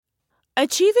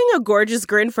Achieving a gorgeous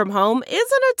grin from home isn't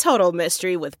a total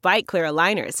mystery with Byte Clear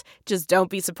aligners. Just don't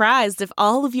be surprised if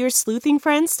all of your sleuthing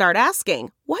friends start asking,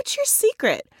 "What's your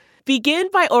secret?" Begin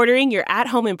by ordering your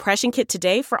at-home impression kit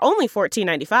today for only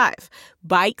 $14.95.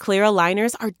 Byte Clear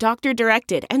aligners are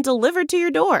doctor-directed and delivered to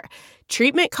your door.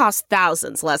 Treatment costs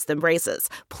thousands less than braces.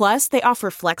 Plus, they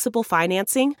offer flexible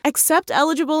financing, accept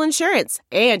eligible insurance,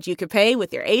 and you can pay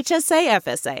with your HSA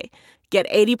FSA. Get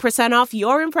 80% off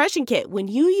your impression kit when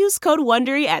you use code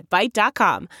WONDERY at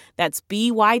Byte.com. That's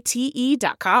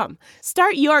BYTE.com.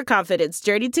 Start your confidence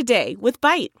journey today with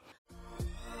Byte.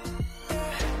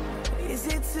 Is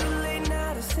it too late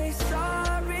now to say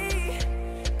sorry?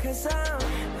 'Cause I'm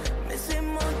missing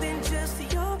more than just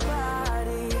your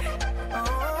body.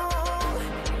 Oh,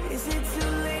 is it too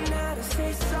late now to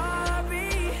say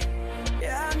sorry?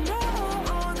 Yeah, I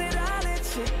know that I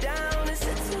let you down. Is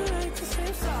it too late to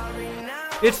say sorry now?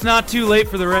 It's not too late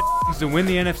for the Red to win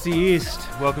the NFC East.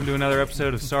 Welcome to another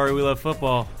episode of Sorry We Love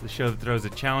Football, the show that throws a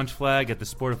challenge flag at the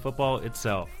sport of football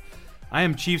itself. I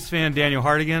am Chiefs fan Daniel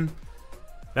Hardigan.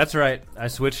 That's right, I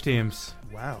switched teams.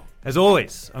 Wow. As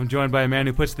always, I'm joined by a man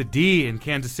who puts the D in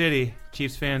Kansas City,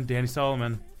 Chiefs fan Danny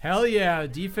Solomon. Hell yeah,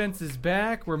 defense is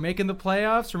back. We're making the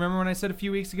playoffs. Remember when I said a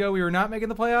few weeks ago we were not making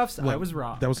the playoffs? Well, I was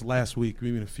wrong. That was last week,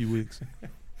 maybe in a few weeks.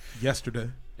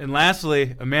 Yesterday. And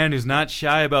lastly, a man who's not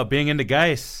shy about being into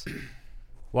Geis,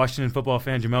 Washington football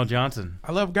fan Jamel Johnson.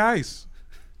 I love Geis.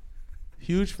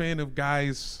 Huge fan of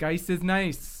Geis. Geis is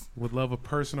nice. Would love a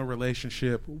personal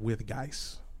relationship with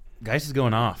Geis. Geis is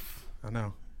going off. I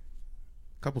know.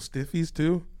 Couple stiffies,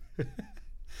 too. All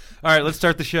right, let's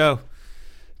start the show.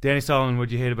 Danny Solomon,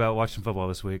 what'd you hate about watching football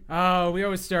this week? Oh, we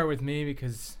always start with me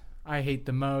because I hate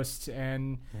the most.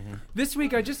 And this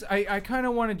week I kind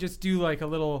of want to just do like a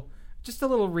little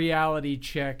reality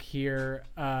check here.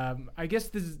 I guess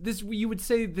this you would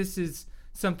say this is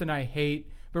something I hate,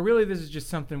 but really this is just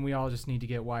something we all just need to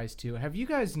get wise to. Have you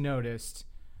guys noticed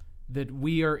that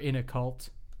we are in a cult?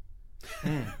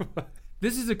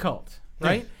 This is a cult,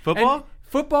 right? Football? And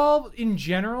football in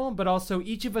general, but also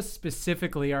each of us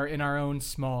specifically are in our own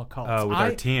small cults. With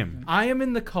our team. I am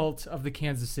in the cult of the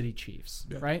Kansas City Chiefs,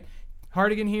 right?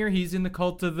 Hardigan here, he's in the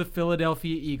cult of the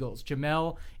Philadelphia Eagles.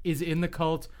 Jamel is in the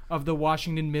cult of the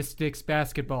Washington Mystics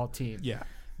basketball team. Yeah.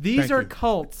 These are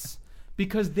cults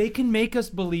because they can make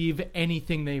us believe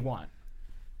anything they want.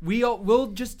 We'll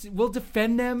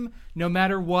defend them no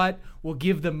matter what. We'll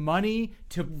give them money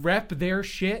to rep their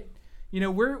shit. You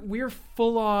know, we're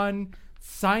full on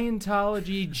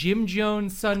Scientology, Jim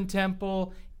Jones, Sun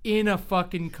Temple in a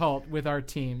fucking cult with our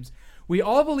teams. We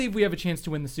all believe we have a chance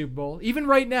to win the Super Bowl, even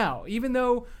right now. Even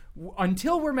though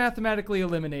until we're mathematically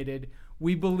eliminated,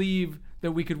 we believe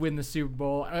that we could win the Super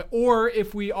Bowl. Or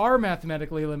if we are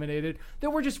mathematically eliminated, that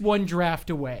we're just one draft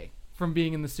away from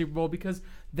being in the Super Bowl, because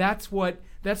that's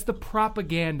the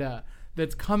propaganda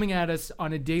that's coming at us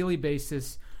on a daily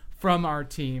basis from our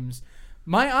teams.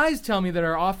 My eyes tell me that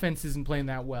our offense isn't playing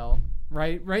that well,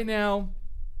 right? Right now,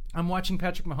 I'm watching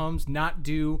Patrick Mahomes not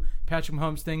do Patrick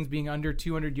Mahomes things, being under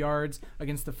 200 yards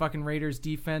against the fucking Raiders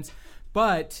defense.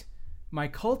 But my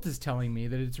cult is telling me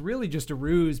that it's really just a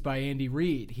ruse by Andy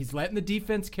Reid. He's letting the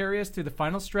defense carry us through the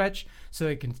final stretch so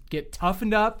they can get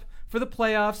toughened up for the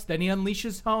playoffs. Then he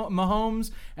unleashes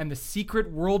Mahomes and the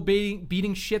secret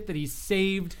world-beating shit that he's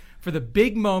saved for the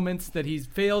big moments that he's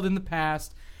failed in the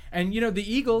past. And, you know, the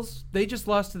Eagles, they just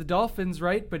lost to the Dolphins,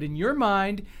 right? But in your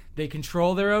mind, they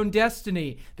control their own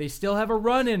destiny. They still have a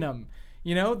run in them.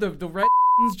 You know, the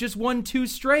Redskins just won 2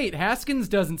 straight. Haskins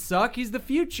doesn't suck. He's the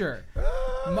future.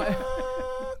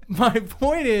 My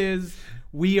point is,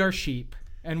 we are sheep,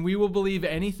 and we will believe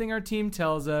anything our team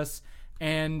tells us.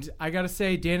 And I got to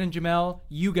say, Dan and Jamel,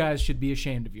 you guys should be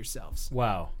ashamed of yourselves.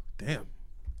 Wow. Damn.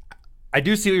 I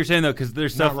do see what you're saying, though, because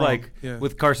there's stuff like Yeah.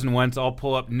 with Carson Wentz, I'll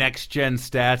pull up next-gen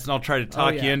stats, and I'll try to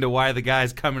talk you into why the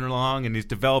guy's coming along and he's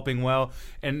developing well.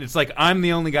 And it's like I'm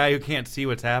the only guy who can't see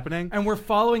what's happening. And we're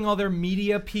following all their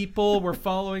media people. We're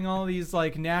following all these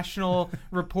like national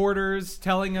reporters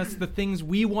telling us the things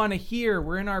we want to hear.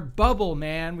 We're in our bubble,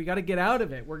 man. We got to get out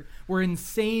of it. We're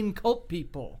insane cult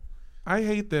people. I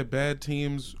hate that bad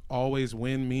teams always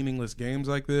win meaningless games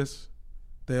like this.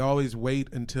 They always wait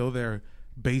until they're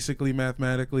basically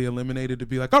mathematically eliminated to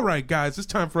be like, all right, guys, it's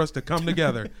time for us to come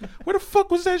together. Where the fuck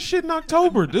was that shit in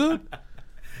October, dude?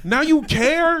 Now you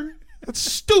care? That's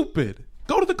stupid.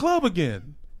 Go to the club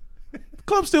again. The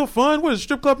club's still fun. What, is the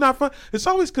strip club not fun? It's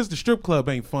always because the strip club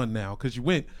ain't fun now because you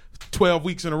went 12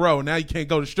 weeks in a row. Now you can't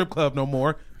go to the strip club no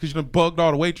more because you done bugged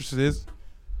all the waitresses.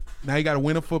 Now you got to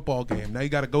win a football game. Now you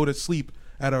got to go to sleep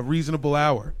at a reasonable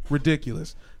hour.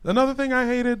 Ridiculous. Another thing I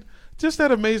hated, just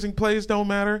that amazing plays don't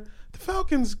matter. The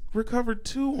Falcons recovered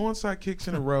 2 onside kicks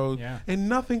in a row, Yeah. and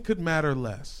nothing could matter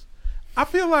less. I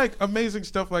feel like amazing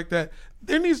stuff like that,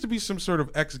 there needs to be some sort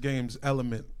of X Games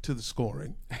element to the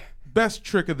scoring. Best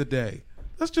trick of the day.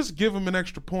 Let's just give them an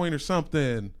extra point or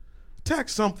something. Tack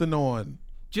something on.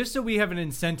 Just so we have an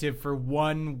incentive for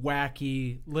one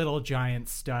wacky Little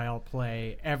Giants style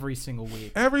play every single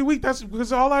week. Every week, that's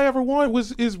because all I ever want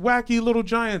is wacky Little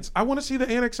Giants. I want to see the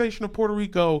annexation of Puerto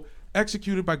Rico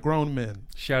executed by grown men.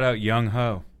 Shout out Young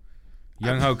Ho.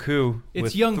 Young Ho Koo.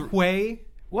 It's Young Hui.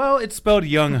 Well, it's spelled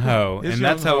Young Ho, It's and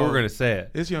that's Young how Ho. we're going to say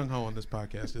it. It's Young Ho on this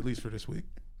podcast, at least for this week.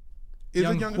 Is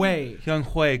Young it Young Hui. Young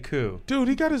Hui Koo. Dude,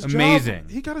 he got his Amazing. job.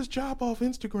 He got his job off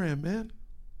Instagram, man.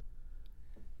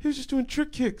 He was just doing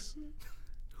trick kicks.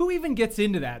 Who even gets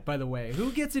into that, by the way?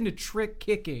 Who gets into trick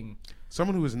kicking?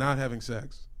 Someone who is not having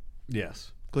sex,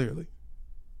 Yes. clearly.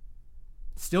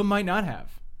 Still might not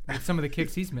have with some of the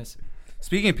kicks he's missing.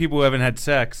 Speaking of people who haven't had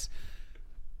sex,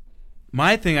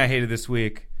 my thing I hated this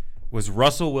week was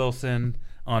Russell Wilson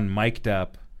on Mic'd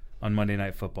Up on Monday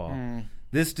Night Football.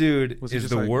 This dude Was he is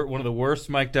just the like- one of the worst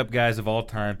mic'd up guys of all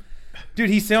time. Dude,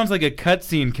 he sounds like a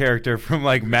cutscene character from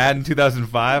like Madden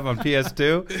 2005 on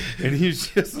PS2, and he's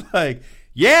just like,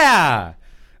 "Yeah,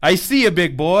 I see you,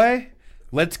 big boy.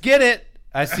 Let's get it.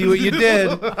 I see what you did.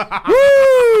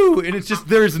 Woo!" And it's just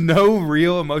there's no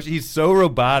real emotion. He's so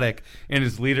robotic in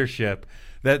his leadership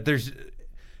that there's.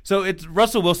 So it's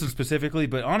Russell Wilson specifically,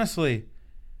 but honestly,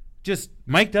 just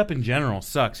mic'd up in general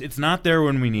sucks. It's not there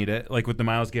when we need it, like with the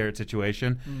Myles Garrett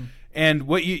situation. And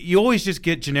what you always just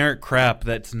get generic crap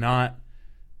that's not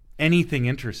anything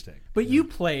interesting. But you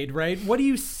played, right? What do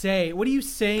you say? What are you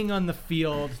saying on the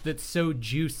field that's so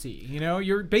juicy? You know,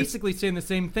 you're basically saying the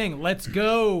same thing. Let's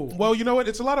go. Well, you know what?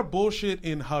 It's a lot of bullshit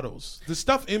in huddles. The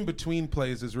stuff in between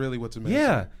plays is really what's amazing.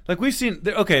 Yeah, like we've seen.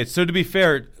 Okay, so to be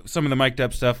fair, some of the mic'd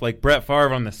up stuff, like Brett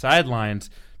Favre on the sidelines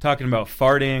talking about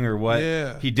farting or what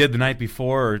Yeah. he did the night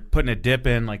before or putting a dip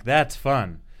in, like that's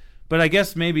fun. But I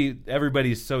guess maybe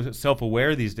everybody's so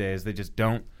self-aware these days they just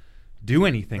don't do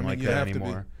anything like you that have to be.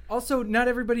 anymore. Also, not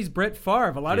everybody's Brett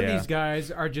Favre. A lot of Yeah. these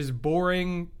guys are just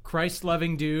boring,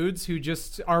 Christ-loving dudes who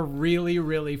just are really,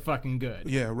 really fucking good.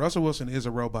 Yeah, Russell Wilson is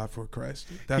a robot for Christ.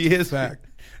 That's He a is. fact.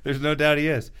 There's no doubt he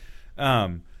is.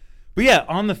 But yeah,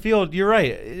 on the field, you're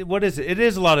right. What is it? It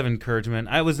is a lot of encouragement.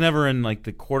 I was never in like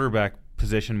the quarterback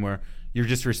position where you're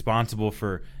just responsible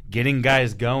for getting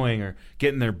guys going or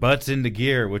getting their butts into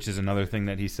gear, which is another thing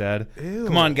that he said. Ew.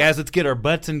 Come on, guys, let's get our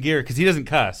butts in gear because he doesn't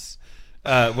cuss.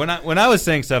 When I was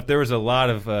saying stuff, there was a lot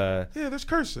of Yeah, there's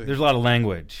cursing. there's a lot of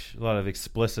language, a lot of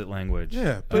explicit language.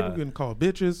 yeah, people getting called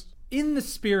bitches. In the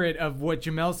spirit of what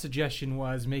Jamel's suggestion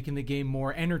was, making the game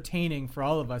more entertaining for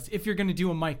all of us, if you're going to do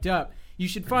a mic'd up, you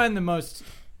should find the most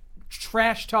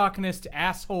trash-talkingest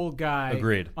asshole guy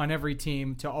Agreed. on every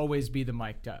team to always be the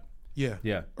mic'd up. Yeah.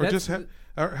 Yeah. Or That's- just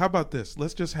or how about this?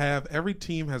 Let's just have every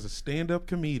team has a stand-up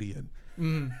comedian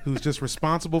who's just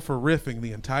responsible for riffing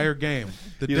the entire game.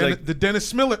 He's like- The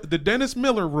Dennis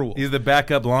Miller rule. He's the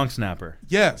backup long snapper,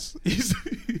 Yes. He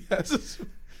has a-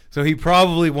 so he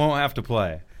probably won't have to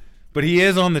play, but he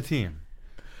is on the team.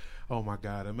 oh my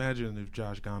God! Imagine if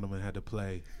Josh Gondelman had to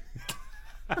play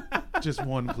just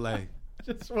one play.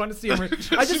 Just want to see him.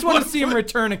 I just want to see him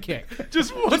return a kick.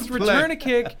 Just one Just play. return a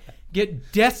kick,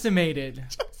 get decimated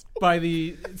by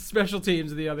the special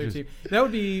teams of the other team. That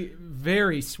would be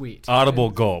very sweet. Audible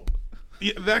gulp.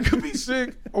 Yeah, that could be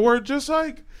sick. Or just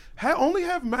like only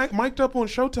have mic'd up on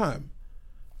Showtime.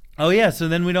 Oh yeah, so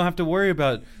then we don't have to worry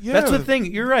about. Yeah. That's the thing.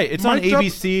 You're right. It's on Mic'd up-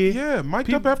 ABC. yeah,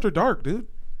 mic'd up after dark, dude.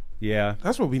 Yeah.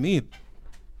 That's what we need.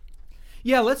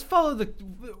 Yeah, let's follow the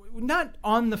not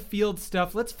on the field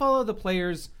stuff. Let's follow the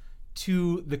players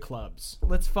to the clubs.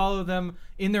 Let's follow them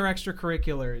in their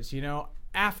extracurriculars. You know,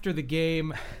 after the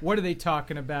game, what are they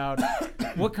talking about?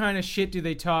 What kind of shit do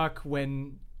they talk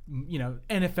when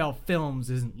NFL Films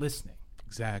isn't listening?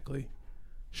 Exactly.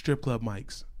 Strip club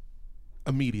mics.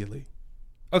 Immediately.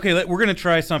 Okay, we're gonna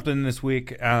try something this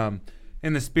week.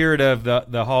 In the spirit of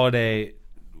the holiday,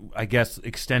 I guess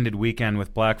extended weekend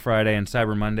with Black Friday and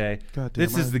Cyber Monday. God damn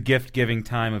This is right. the gift giving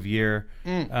time of year.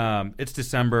 It's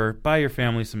December. Buy your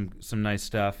family some nice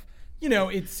stuff. You know,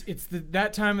 it's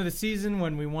that time of the season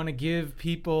when we want to give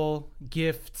people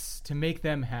gifts to make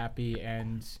them happy.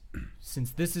 And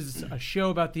since this is a show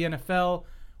about the NFL,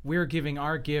 we're giving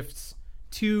our gifts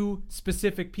to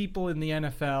specific people in the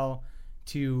NFL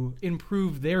to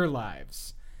improve their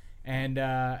lives. And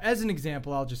as an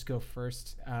example, I'll just go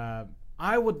first.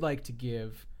 I would like to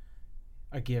give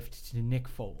a gift to Nick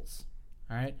Foles.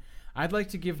 All right? I'd like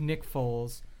to give Nick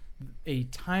Foles a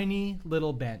tiny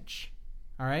little bench.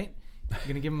 All right? I'm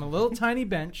going to give him a little tiny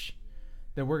bench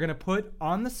that we're going to put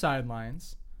on the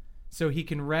sidelines so he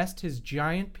can rest his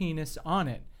giant penis on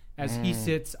it as he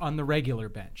sits on the regular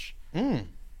bench.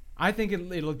 I think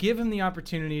it'll give him the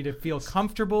opportunity to feel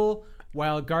comfortable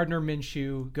while Gardner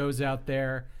Minshew goes out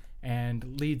there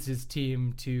and leads his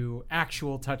team to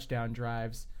actual touchdown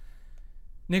drives.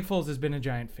 Nick Foles has been a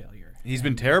giant failure. He's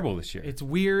been terrible this year. It's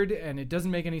weird, and it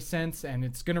doesn't make any sense, and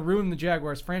it's going to ruin the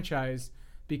Jaguars franchise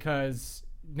because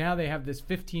now they have this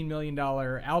 $15 million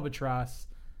albatross.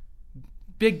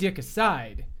 Big dick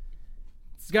aside,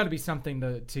 it's got to be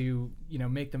something to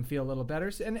make them feel a little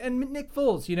better. And Nick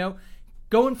Foles,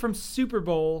 going from Super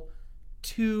Bowl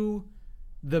to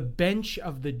the bench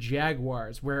of the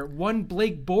Jaguars, where one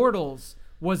Blake Bortles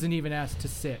wasn't even asked to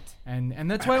sit.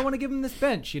 And that's why I want to give him this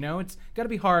bench. It's got to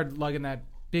be hard lugging that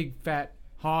big fat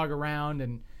hog around,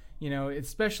 and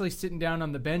especially sitting down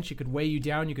on the bench, it could weigh you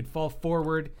down. You could fall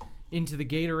forward into the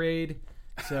Gatorade.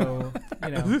 So,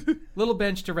 little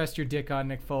bench to rest your dick on,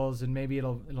 Nick Foles, and maybe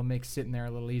it'll make sitting there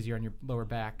a little easier on your lower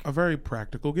back. A very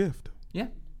practical gift. Yeah.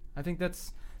 I think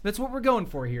that's what we're going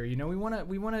for here. We want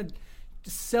to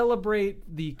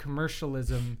celebrate the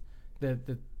commercialism that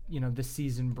this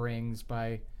season brings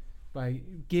by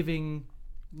giving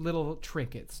little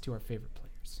trinkets to our favorite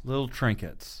players. Little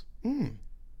trinkets.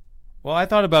 Well, I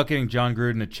thought about getting John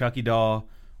Gruden a Chucky doll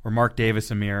or Mark Davis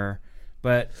a mirror,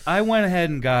 but I went ahead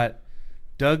and got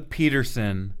Doug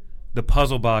Peterson the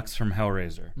puzzle box from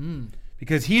Hellraiser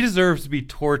because he deserves to be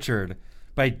tortured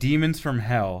by demons from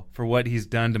hell for what he's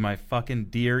done to my fucking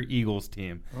dear Eagles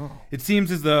team. Oh. It seems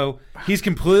as though he's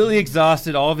completely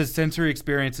exhausted all of his sensory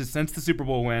experiences since the Super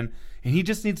Bowl win, and he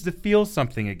just needs to feel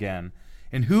something again.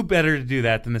 And who better to do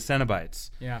that than the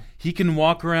Cenobites? Yeah. He can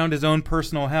walk around his own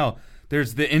personal hell.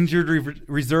 There's the injured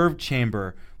reserve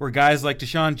chamber where guys like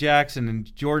Deshaun Jackson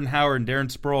and Jordan Howard and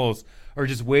Darren Sproles are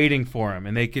just waiting for him,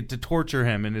 and they get to torture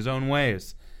him in his own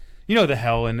ways. You know the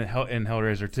hell in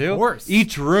Hellraiser 2? Of course.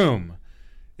 Each room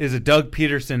is a Doug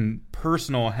Peterson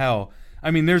personal hell. I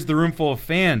mean, there's the room full of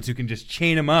fans who can just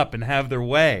chain him up and have their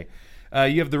way.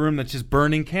 You have the room that's just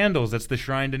burning candles. That's the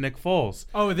shrine to Nick Foles.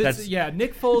 Oh,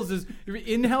 Nick Foles is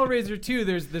in Hellraiser 2.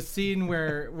 There's the scene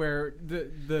where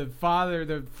the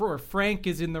father, Frank,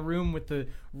 is in the room with the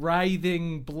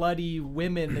writhing, bloody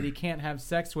women that he can't have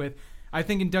sex with. I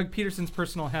think in Doug Peterson's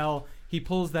personal hell, he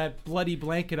pulls that bloody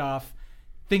blanket off,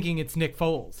 thinking it's Nick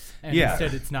Foles, and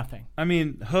instead it's nothing. I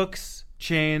mean, hooks,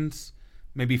 chains,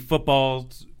 maybe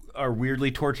footballs are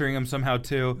weirdly torturing him somehow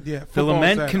too. Yeah, the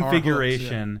lament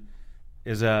configuration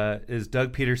is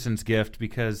Doug Peterson's gift,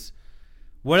 because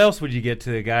what else would you get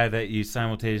to a guy that you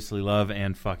simultaneously love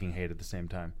and fucking hate at the same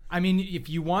time? I mean, if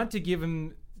you want to give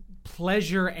him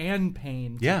pleasure and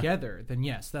pain together, then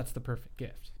yes, that's the perfect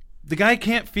gift. The guy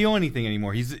can't feel anything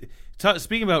anymore. He's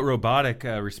speaking about robotic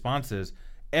responses.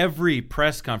 Every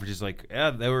press conference is like, "Yeah,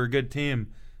 they were a good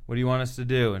team. What do you want us to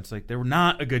do?" And it's like, they were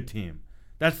not a good team.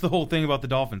 That's the whole thing about the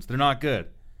Dolphins. They're not good.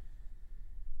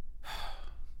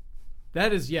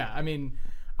 That is, I mean,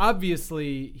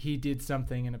 obviously he did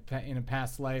something in a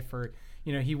past life, or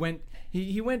he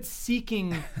went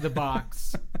seeking the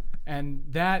box, and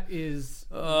that is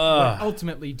what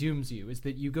ultimately dooms you. Is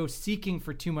that you go seeking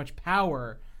for too much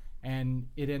power, and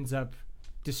it ends up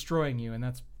destroying you. And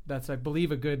that's I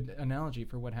believe a good analogy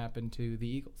for what happened to the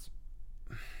Eagles.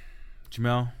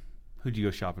 Jamel, who'd you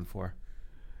go shopping for?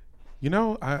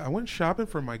 I went shopping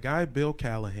for my guy Bill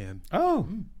Callahan. Oh.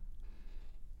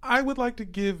 I would like to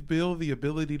give Bill the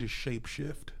ability to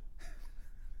shapeshift,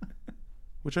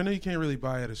 which I know you can't really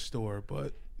buy at a store,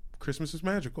 but Christmas is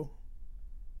magical.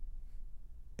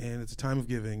 And it's a time of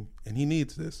giving, and he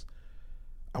needs this.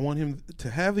 I want him to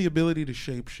have the ability to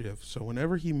shapeshift, so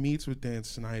whenever he meets with Dan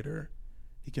Snyder,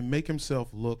 he can make himself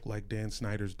look like Dan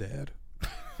Snyder's dad.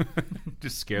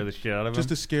 Just scare the shit out of him? Just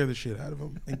to scare the shit out of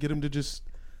him and get him to just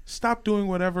stop doing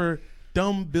whatever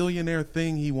dumb billionaire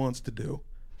thing he wants to do.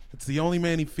 It's the only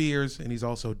man he fears, and he's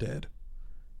also dead.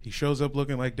 He shows up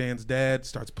looking like Dan's dad,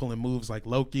 starts pulling moves like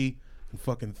Loki and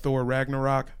fucking Thor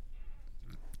Ragnarok.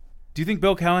 Do you think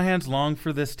Bill Callahan's long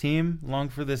for this team? Long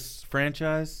for this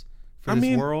franchise? For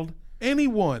this world?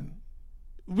 Anyone.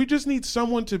 We just need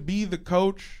someone to be the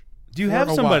coach. Do you have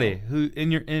somebody who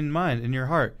in mind, in your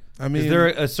heart? I mean, is there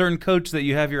a certain coach that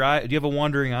you have your eye? Do you have a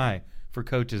wandering eye for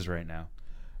coaches right now?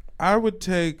 I would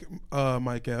take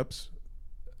Mike Epps.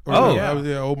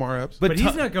 Omar Epps. But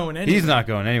he's not going anywhere. He's not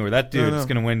going anywhere. That dude's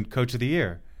going to win Coach of the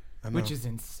Year. Which is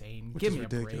insane. Which Give is me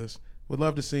ridiculous. A break. Would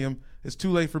love to see him. It's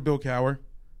too late for Bill Cowher.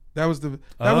 That was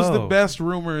the best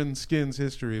rumor in Skins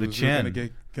history. The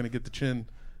chin. Gonna get the chin,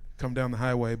 come down the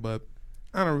highway, but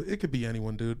I don't know. It could be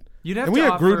anyone, dude. You'd have and to we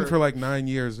had offer... Gruden for like 9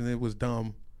 years, and it was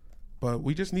dumb. But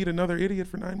we just need another idiot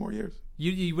for 9 more years.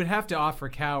 You would have to offer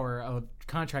Cowher a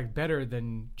contract better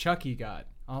than Chucky got.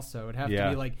 Also, it'd have to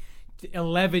be like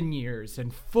 11 years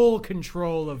and full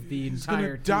control of the He's entire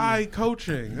gonna team. die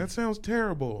coaching. That sounds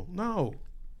terrible. No.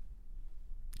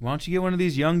 Why don't you get one of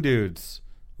these young dudes,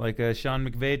 like a Sean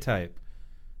McVay type,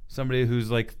 somebody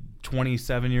who's like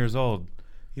 27 years old?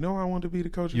 You know who I want to be the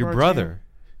coach of Your our brother,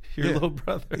 your Yeah. little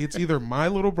brother. It's either my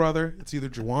little brother, it's either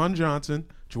Juwan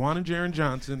and Jaron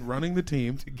Johnson running the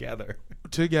team together,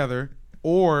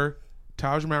 or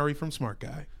Taj Mowry from Smart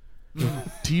Guy,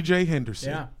 TJ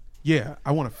Henderson. Yeah,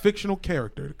 I want a fictional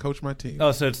character to coach my team.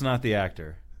 Oh, so it's not the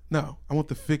actor. No, I want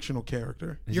the fictional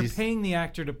character. You're paying the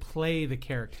actor to play the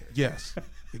character. Yes,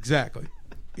 exactly.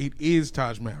 It is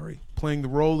Taj Mowry playing the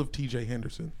role of TJ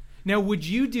Henderson. Now, would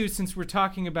you do, since we're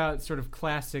talking about sort of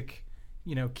classic,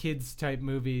 kids type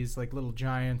movies like Little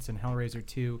Giants and Hellraiser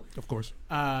 2, Of course.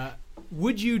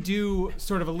 would you do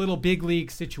sort of a little big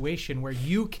league situation where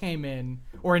you came in,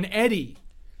 or an Eddie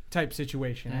type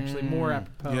situation, actually more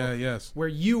apropos, Yes. where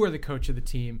you are the coach of the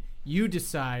team, you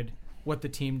decide what the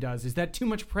team does? Is that too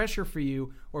much pressure for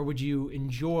you, or would you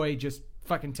enjoy just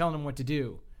fucking telling them what to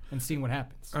do and seeing what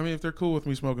happens? I mean, if they're cool with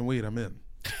me smoking weed, I'm in.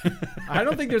 I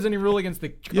don't think there's any rule against the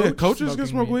coach coaches can smoking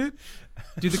smoke weed.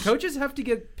 Do the coaches have to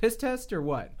get piss test or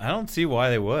what? I don't see why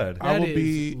they would. I will That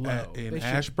be is low. in They should-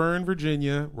 Ashburn,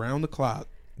 Virginia, round the clock.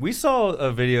 We saw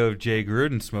a video of Jay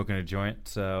Gruden smoking a joint,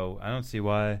 so I don't see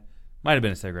why. Might have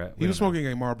been a cigarette. He was smoking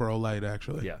a Marlboro Light,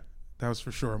 actually. Yeah. That was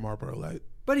for sure a Marlboro Light.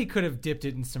 But he could have dipped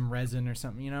it in some resin or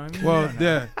something, I mean, I Well, don't know.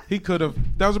 yeah, he could have.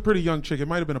 That was a pretty young chick. It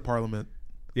might have been a Parliament.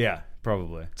 Yeah,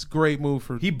 probably. It's a great move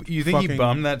for. You think he fucking-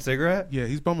 bummed that cigarette? Yeah,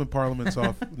 he's bumming Parliaments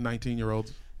off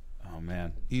 19-year-olds. Oh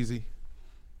man. Easy.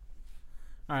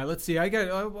 All right, let's see.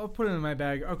 I'll put it in my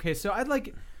bag. Okay, so I'd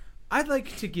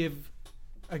like to give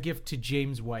a gift to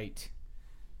James White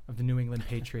of the New England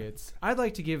Patriots. I'd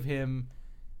like to give him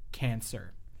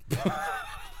cancer.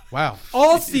 Wow.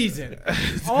 All season.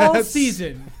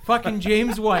 Fucking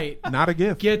James White Not a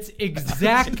gift. gets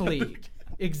exactly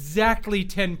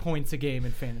 10 points a game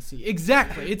in fantasy.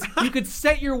 Exactly. You could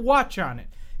set your watch on it.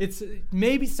 It's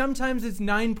maybe sometimes it's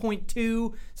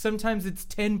 9.2, sometimes it's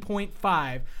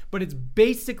 10.5, but it's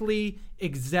basically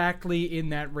exactly in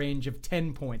that range of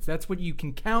 10 points. That's what you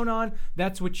can count on.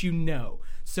 That's what you know.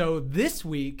 So this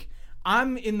week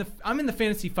I'm in the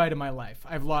fantasy fight of my life.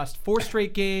 I've lost 4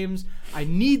 straight games. I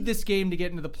need this game to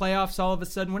get into the playoffs all of a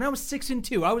sudden. When I was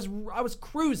 6-2, I was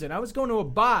cruising. I was going to a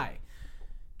bye.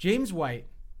 James White,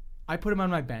 I put him on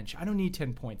my bench. I don't need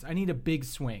 10 points. I need a big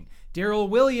swing. Darrell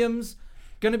Williams,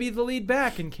 going to be the lead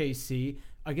back in KC.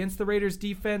 Against the Raiders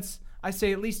defense, I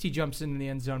say at least he jumps into the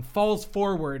end zone, falls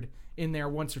forward in there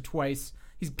once or twice.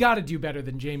 He's got to do better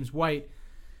than James White.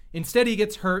 Instead, he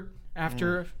gets hurt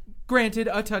after, granted,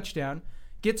 a touchdown.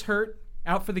 Gets hurt,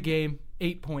 out for the game,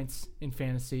 8 points in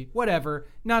fantasy. Whatever,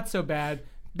 not so bad.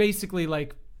 Basically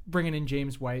like bringing in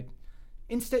James White.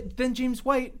 Instead, then James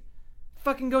White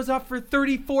fucking goes off for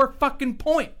 34 fucking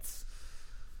points.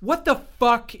 What the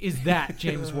fuck is that,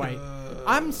 James White?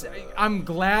 I'm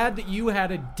glad that you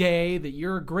had a day, that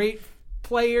you're a great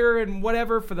player and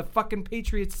whatever for the fucking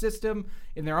Patriots system,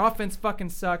 and their offense fucking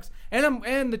sucks.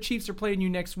 And the Chiefs are playing you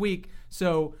next week,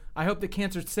 so I hope the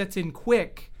cancer sets in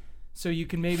quick so you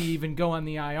can maybe even go on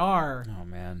the IR Oh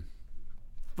man.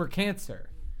 for cancer.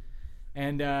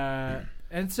 And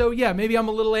so yeah, maybe I'm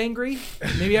a little angry.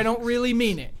 Maybe I don't really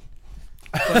mean it.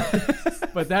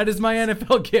 But that is my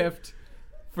NFL gift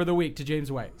for the week to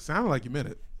James White. Sounded like you meant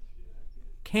it.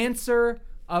 Cancer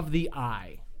of the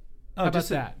eye. Oh, How about just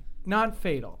that? Not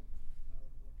fatal.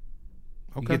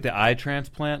 You Okay. get the eye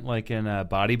transplant like in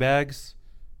body bags.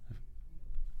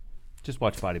 Just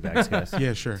watch Body Bags, guys.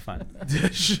 Yeah, sure. It's fine.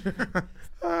 Sure.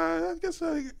 I guess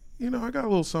I got a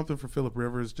little something for Phillip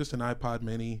Rivers. Just an iPod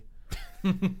Mini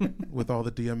with all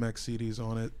the DMX CDs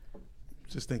on it.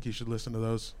 Just think he should listen to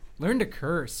those. Learn to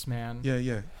curse, man. Yeah.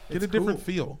 Get It's a different cool.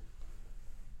 feel.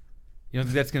 You don't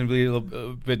think that's going to be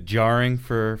a bit jarring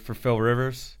for Phil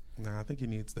Rivers? Nah, I think he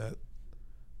needs that.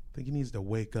 I think he needs to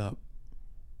wake up.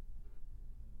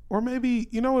 Or maybe,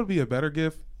 what would be a better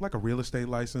gift? Like a real estate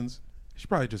license. He should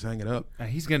probably just hang it up.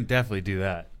 He's going to definitely do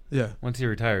that. Yeah. Once he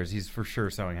retires, he's for sure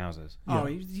selling houses. Oh,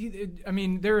 I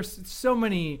mean, there's so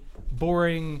many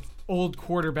boring old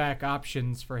quarterback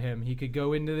options for him. He could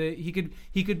go into he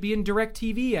could be in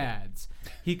DirecTV ads.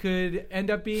 He could end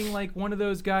up being like one of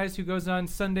those guys who goes on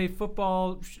Sunday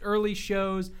football early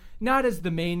shows, not as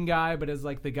the main guy, but as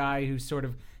like the guy who sort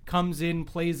of comes in,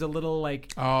 plays a little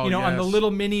like on the yes.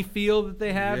 little mini field that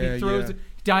they have. Yeah, He throws yeah.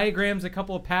 diagrams a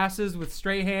couple of passes with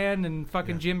Strahan and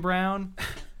fucking Jim Brown.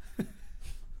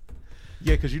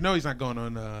 Yeah, because he's not going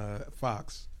on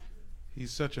Fox.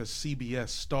 He's such a CBS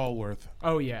stalwart.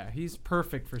 Oh, yeah. He's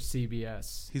perfect for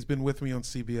CBS. He's been with me on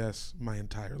CBS my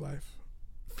entire life.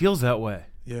 Feels that way.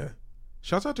 Yeah.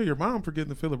 Shouts out to your mom for getting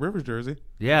the Phillip Rivers jersey.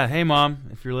 Yeah. Hey, Mom,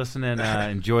 if you're listening,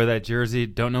 enjoy that jersey.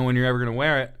 Don't know when you're ever going to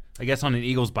wear it. I guess on an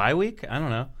Eagles bye week? I don't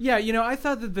know. Yeah, I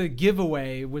thought that the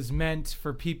giveaway was meant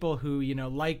for people who,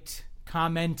 liked,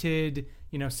 commented,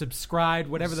 subscribed,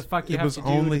 whatever the fuck you have to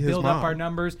do to build up our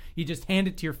numbers. You just hand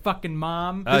it to your fucking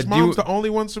mom. His mom's the only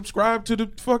one subscribed to the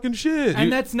fucking shit.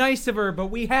 And that's nice of her, but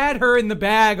we had her in the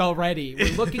bag already.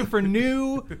 We're looking for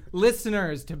new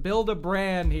listeners to build a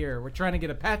brand here. We're trying to get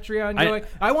a Patreon going.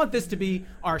 I want this to be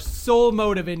our sole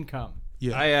mode of income.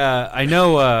 Yeah. I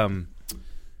know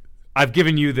I've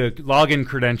given you the login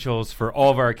credentials for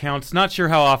all of our accounts. Not sure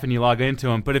how often you log into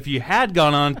them, but if you had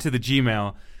gone on to the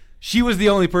Gmail, she was the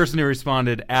only person who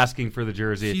responded asking for the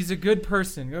jersey. She's a good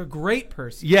person, a great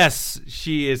person. Yes,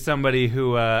 she is somebody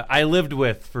who I lived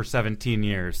with for 17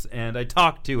 years, and I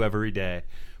talked to every day.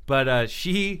 But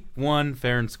she won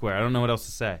fair and square. I don't know what else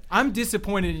to say. I'm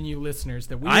disappointed in you listeners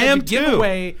that we had to give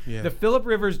away the Phillip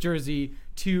Rivers jersey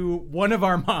to one of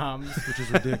our moms. Which is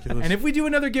ridiculous. And if we do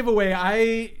another giveaway,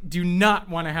 I do not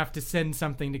want to have to send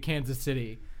something to Kansas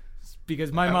City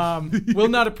because my mom will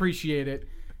not appreciate it.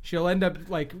 She'll end up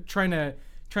like trying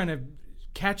to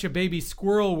catch a baby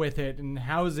squirrel with it and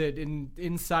house it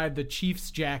inside the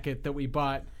Chiefs jacket that we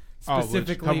bought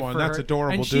specifically for her. That's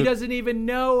adorable. And she doesn't even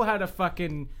know how to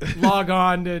fucking log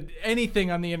on to anything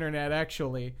on the internet.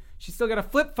 Actually, she's still got a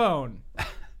flip phone.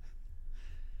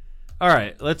 All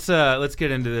right, let's get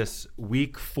into this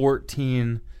Week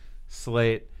 14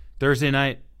 slate. Thursday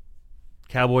night,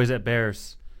 Cowboys at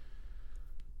Bears.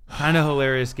 Kind of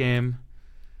hilarious game.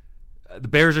 The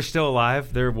Bears are still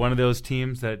alive. They're one of those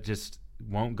teams that just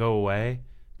won't go away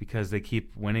because they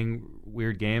keep winning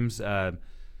weird games. The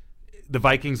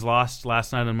Vikings lost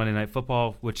last night on Monday Night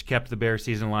Football, which kept the Bears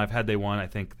season alive. Had they won, I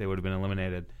think they would have been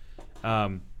eliminated.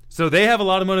 So they have a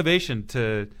lot of motivation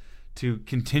to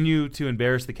continue to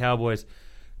embarrass the Cowboys.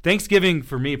 Thanksgiving,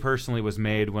 for me personally, was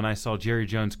made when I saw Jerry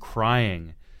Jones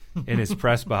crying in his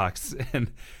press box.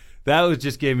 And that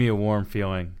just gave me a warm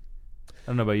feeling. I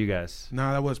don't know about you guys.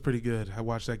 No, that was pretty good. I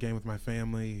watched that game with my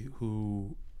family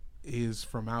who is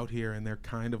from out here, and they're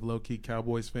kind of low-key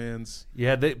Cowboys fans.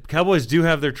 Yeah, the Cowboys do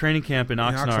have their training camp in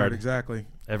Oxnard. Exactly.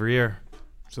 Every year.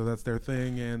 So that's their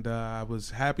thing, and I was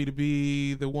happy to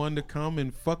be the one to come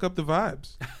and fuck up the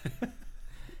vibes.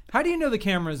 How do you know the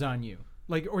camera's on you?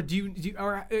 Like, or do you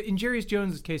or in Jerry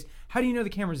Jones' case, how do you know the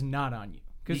camera's not on you?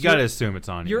 You got to assume it's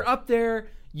on you. You're up there,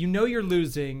 you're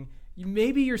losing.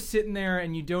 Maybe you're sitting there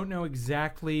and you don't know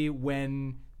exactly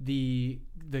when the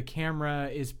camera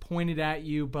is pointed at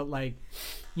you, but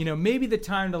maybe the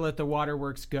time to let the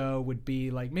waterworks go would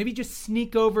be maybe just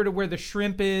sneak over to where the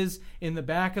shrimp is in the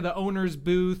back of the owner's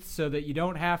booth so that you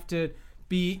don't have to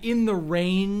be in the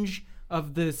range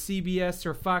of the CBS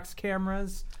or Fox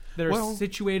cameras that are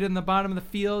situated in the bottom of the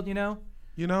field,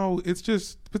 it's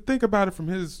just, but think about it from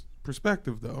his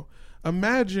perspective, though.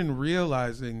 Imagine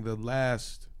realizing the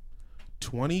last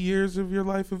 20 years of your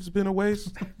life has been a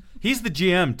waste. He's the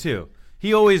GM, too.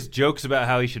 He always jokes about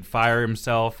how he should fire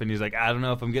himself, and he's like, I don't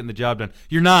know if I'm getting the job done.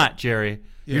 You're not, Jerry.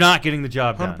 Yeah. You're not getting the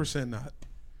job 100% done. 100% not.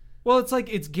 Well,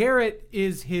 it's Garrett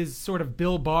is his sort of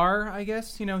Bill Barr, I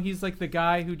guess. He's like the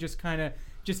guy who just kind of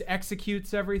just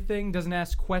executes everything, doesn't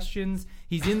ask questions.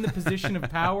 He's in the position of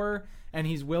power, and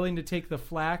he's willing to take the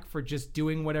flack for just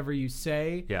doing whatever you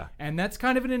say. Yeah. And that's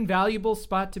kind of an invaluable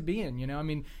spot to be in, I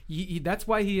mean, that's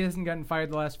why he hasn't gotten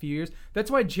fired the last few years.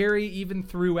 That's why Jerry even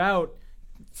threw out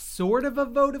sort of a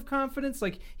vote of confidence.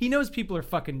 He knows people are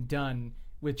fucking done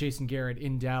with Jason Garrett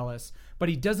in Dallas, but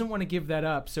he doesn't want to give that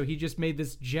up, so he just made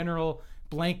this general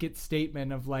blanket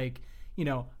statement of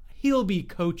he'll be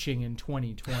coaching in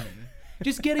 2020.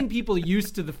 Just getting people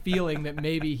used to the feeling that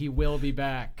maybe he will be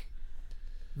back.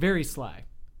 Very sly.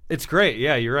 It's great.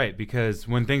 Yeah, you're right. Because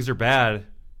when things are bad,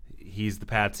 he's the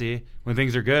patsy. When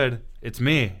things are good, it's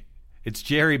me. It's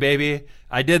Jerry, baby.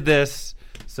 I did this.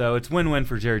 So it's win-win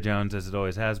for Jerry Jones, as it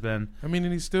always has been. I mean,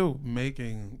 and he's still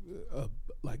making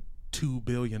 $2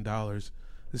 billion.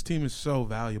 This team is so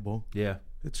valuable. Yeah.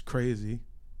 It's crazy.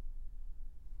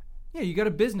 Yeah, you got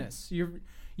a business.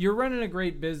 You're running a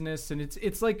great business, and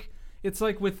it's like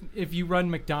with if you run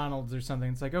McDonald's or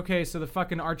something. It's like, okay, so the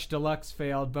fucking Arch Deluxe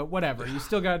failed, but whatever. You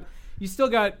still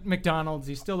got McDonald's.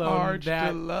 You still own Arch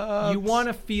that. Deluxe. You want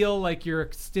to feel like you're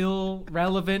still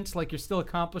relevant, like you're still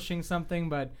accomplishing something,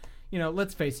 but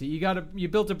let's face it. You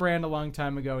built a brand a long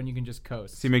time ago, and you can just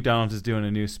coast. See, McDonald's is doing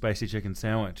a new spicy chicken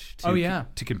sandwich.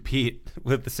 To compete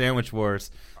with the sandwich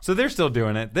wars. So they're still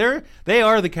doing it. They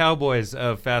are the Cowboys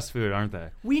of fast food, aren't they?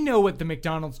 We know what the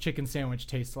McDonald's chicken sandwich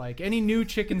tastes like. Any new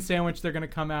chicken sandwich they're going to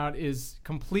come out is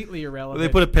completely irrelevant. Well,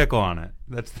 they put a pickle on it.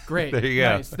 That's great. There you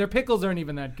go. Nice. Their pickles aren't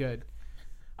even that good.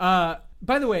 By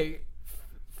the way,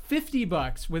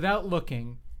 $50 without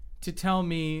looking to tell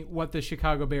me what the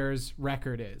Chicago Bears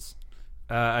record is.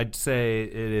 I'd say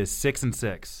it is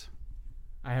 6-6.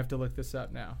 I have to look this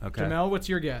up now. Okay. Jamel, what's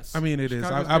your guess? I mean, it is.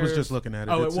 I was just looking at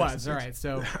it. Oh, It's it was. 66. All right.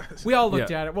 So we all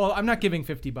looked at it. Well, I'm not giving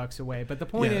 $50 away, but the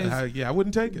point is, I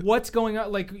wouldn't take it. what's going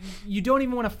on? Like, you don't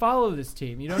even want to follow this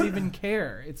team. You don't even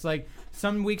care. It's like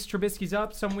some weeks Trubisky's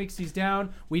up, some weeks he's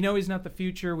down. We know he's not the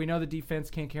future. We know the defense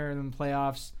can't carry them in the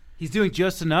playoffs. He's doing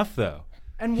just enough, though.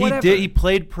 And whatever. He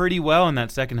played pretty well in that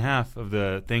second half of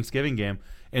the Thanksgiving game,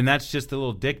 and that's just the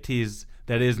little dick tease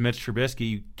that is Mitch Trubisky.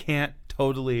 You can't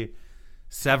totally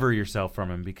sever yourself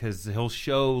from him because he'll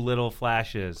show little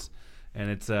flashes, and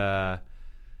it's a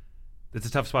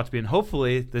tough spot to be in.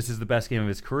 Hopefully, this is the best game of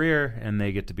his career, and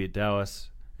they get to beat Dallas,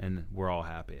 and we're all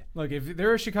happy. Look, if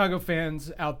there are Chicago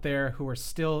fans out there who are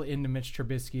still into Mitch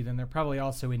Trubisky, then they're probably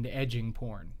also into edging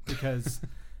porn because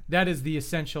that is the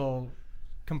essential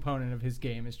component of his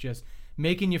game, is just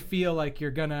making you feel like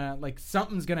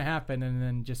something's gonna happen, and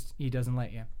then just he doesn't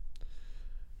let you.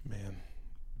 Man,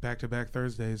 back-to-back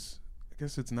Thursdays. I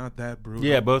guess it's not that brutal.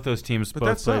 Yeah, both those teams But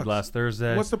both that played sucks. last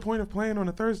Thursday. What's the point of playing on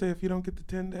a Thursday if you don't get the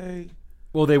 10-day?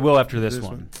 Well, they will after this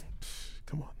one.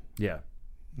 Come on. Yeah.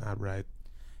 Not right.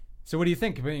 So what do you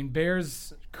think? I mean,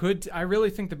 I really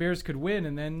think the Bears could win,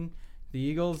 and then the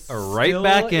Eagles Are right still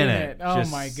back in it. Oh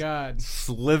Just my God.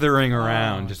 Slithering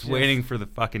around, Oh, just just- waiting for the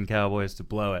fucking Cowboys to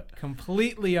blow it.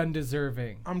 Completely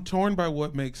undeserving. I'm torn by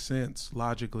what makes sense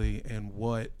logically and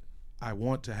what I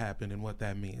want to happen and what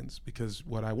that means. Because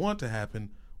what I want to happen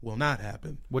will not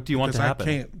happen. What do you want to Because happen?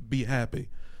 I can't be happy.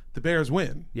 The Bears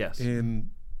win. Yes.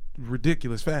 In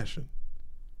ridiculous fashion.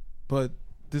 But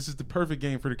this is the perfect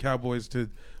game for the Cowboys to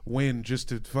win, just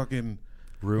to fucking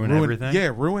Ruin everything?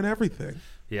 Yeah, ruin everything.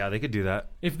 Yeah, they could do that.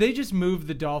 If they just moved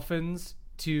the Dolphins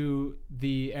to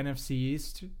the NFC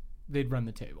East, they'd run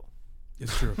the table.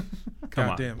 It's true. Come God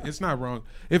on. damn, it's not wrong.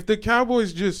 If the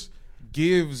Cowboys just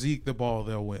give Zeke the ball,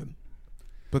 they'll win.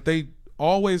 But they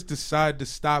always decide to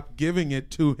stop giving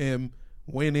it to him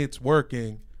when it's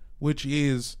working, which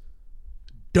is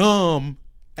dumb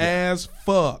as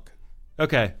fuck.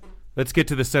 Okay, let's get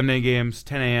to the Sunday games.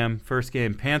 10 a.m. First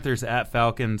game, Panthers at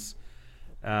Falcons.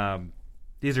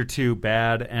 These are two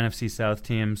bad NFC South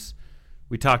teams.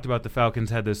 We talked about the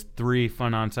Falcons had those 3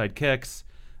 fun onside kicks.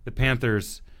 The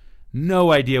Panthers,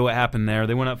 no idea what happened there.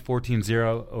 They went up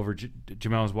 14-0 over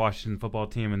Jamel's Washington football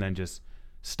team and then just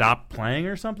stopped playing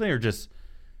or something, or just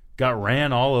got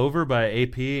ran all over by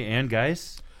AP and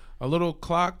Geis. A little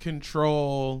clock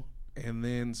control and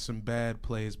then some bad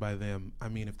plays by them. I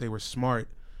mean, if they were smart,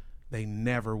 they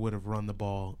never would have run the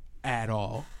ball at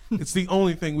all. It's the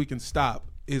only thing we can stop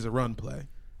is a run play.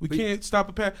 We can't stop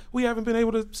a pass. We haven't been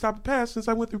able to stop a pass since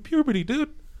I went through puberty, dude.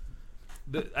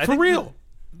 For real.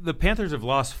 The Panthers have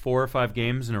lost 4 or 5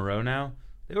 games in a row now.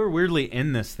 They were weirdly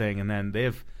in this thing, and then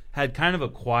they've had kind of a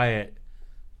quiet,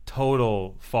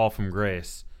 total fall from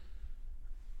grace.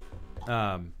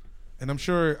 And I'm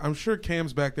sure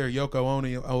Cam's back there,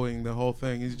 Yoko owing the whole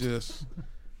thing. He's just,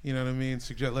 you know what I mean?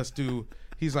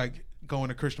 He's like going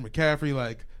to Christian McCaffrey,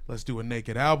 like, let's do a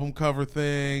naked album cover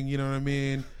thing. You know what I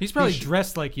mean? He's probably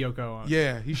dressed like Yoko Ono.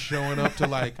 Yeah, he's showing up to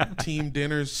like team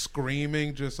dinners,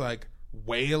 screaming, just like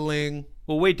wailing.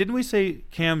 Well, wait, didn't we say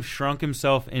Cam shrunk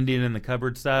himself Indian in the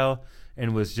cupboard style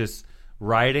and was just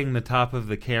riding the top of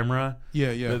the camera?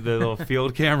 Yeah, yeah. The little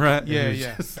field camera? and Yeah, he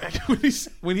was yeah. just-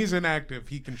 when he's inactive,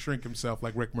 he can shrink himself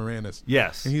like Rick Moranis.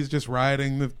 Yes. And he's just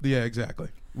riding the. Yeah, exactly.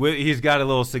 He's got a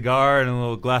little cigar and a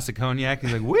little glass of cognac.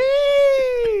 He's like,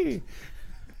 wee!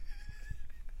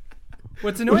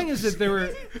 What's annoying is that there were,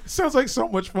 Sounds like so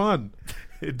much fun.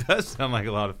 It does sound like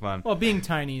a lot of fun. well, being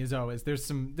tiny is always, there's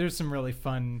some really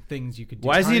fun things you could do.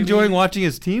 Why is he Tiny. enjoying watching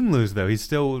his team lose, though? He's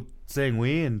still saying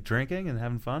we and drinking and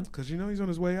having fun? Because you know he's on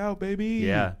his way out, baby.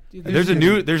 Yeah. Dude, There's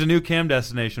a new Cam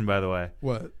destination, by the way.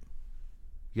 What?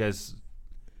 You guys,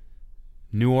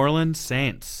 New Orleans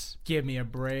Saints. Give me a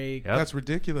break. Yep. That's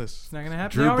ridiculous. It's not going to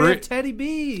happen. Drew They already Brees- have Teddy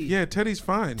B. Yeah, Teddy's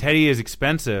fine. Teddy is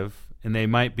expensive, and they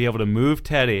might be able to move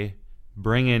Teddy,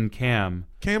 bring in Cam.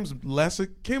 Cam's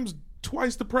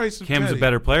twice the price of Cam's Teddy. a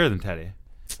better player than Teddy.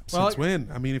 Well, Since when?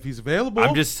 I mean, if he's available.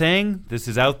 I'm just saying, this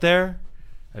is out there.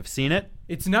 I've seen it.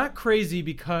 It's not crazy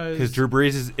because Because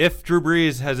if Drew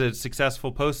Brees has a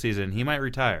successful postseason, he might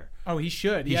retire. Oh, he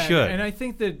should. He Yeah, should. And I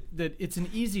think that it's an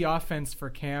easy offense for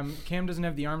Cam. Cam doesn't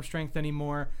have the arm strength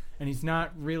anymore, and he's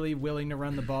not really willing to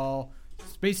run the ball.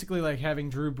 It's basically like having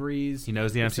Drew Brees. He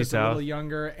knows the NFC except South. a little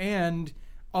younger, and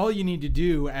all you need to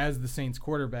do as the Saints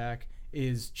quarterback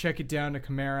is check it down to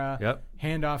Kamara, Yep.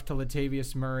 hand off to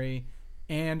Latavius Murray,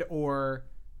 and or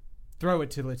throw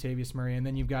it to Latavius Murray, and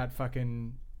then you've got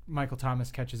fucking Michael Thomas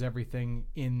catches everything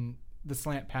in the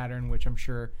slant pattern, which I'm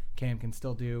sure Cam can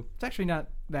still do. It's actually not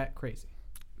that crazy.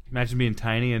 Imagine being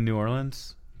tiny in New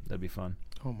Orleans. That'd be fun.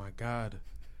 Oh my God.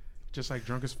 Just like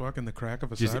drunk as fuck in the crack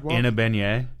of a Just sidewalk. in a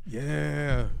beignet.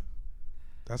 Yeah.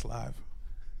 That's live.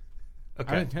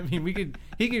 Okay. I mean,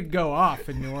 he could go off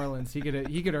in New Orleans. He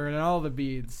could earn all the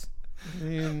beads. I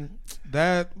mean,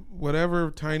 that,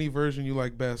 whatever tiny version you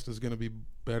like best is going to be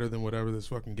better than whatever this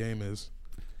fucking game is.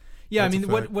 Yeah, That's I a mean,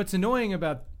 fact. what's annoying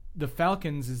about the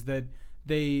Falcons is that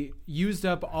they used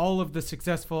up all of the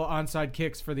successful onside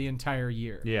kicks for the entire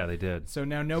year. Yeah, they did. So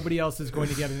now nobody else is going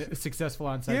to get a successful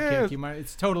onside Yeah. kick.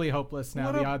 It's totally hopeless now.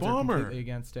 What The a odds are bummer. completely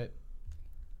against it.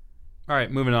 All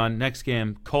right, moving on. Next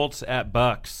game, Colts at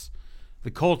Bucks.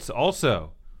 The Colts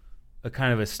also a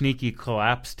kind of a sneaky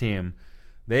collapse team.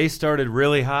 They started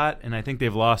really hot, and I think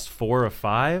they've lost 4 of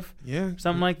 5. Yeah.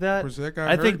 Something like that. Brissett got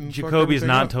I hurt think and fucked Jacoby's everything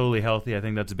not up. totally healthy. I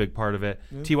think that's a big part of it.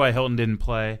 Yeah. T.Y. Hilton didn't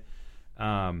play.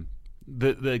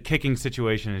 The kicking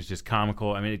situation is just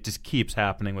comical. I mean, it just keeps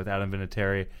happening with Adam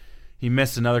Vinatieri. He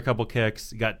missed another couple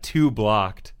kicks, got 2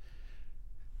 blocked.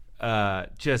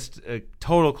 Just a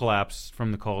total collapse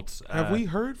from the Colts. Have we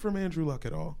heard from Andrew Luck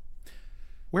at all?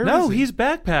 Where No, is he? he's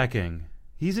backpacking.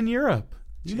 He's in Europe.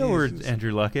 You know where Jesus.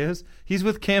 Andrew Luck is. He's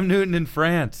with Cam Newton in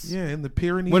France. Yeah, in the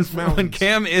Pyrenees When Mountains.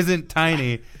 Cam isn't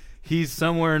tiny, he's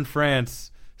somewhere in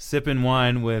France sipping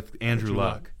wine with Andrew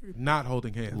Luck, Not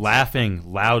holding hands. laughing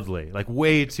loudly, like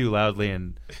way too loudly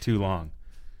and too long.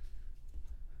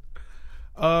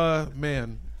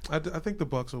 Man, I think the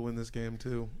Bucks will win this game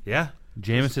too. Yeah,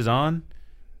 Jameis is on.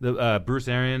 The Bruce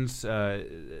Arians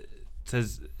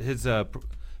says his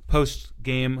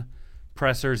post-game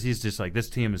pressers, he's just like, this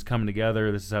team is coming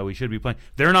together. This is how we should be playing.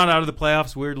 They're not out of the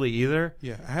playoffs, weirdly, either.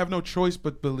 Yeah, I have no choice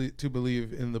but to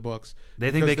believe in the Bucks. They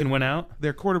think they Because can win out?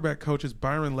 Their quarterback coach is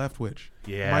Byron Leftwich.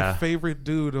 Yeah. My favorite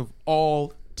dude of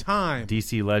all time.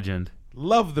 DC legend.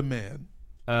 Love the man.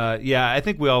 Yeah, I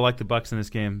think we all like the Bucks in this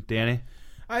game. Danny?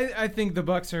 I think the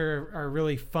Bucks are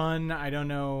really fun. I don't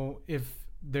know if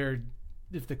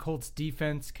the Colts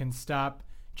defense can stop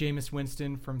Jameis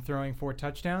Winston from throwing 4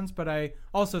 touchdowns, but I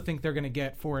also think they're going to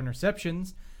get 4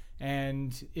 interceptions.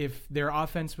 And if their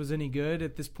offense was any good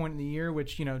at this point in the year,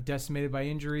 which, decimated by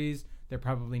injuries, they're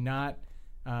probably not.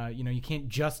 You can't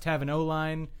just have an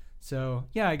O-line. So,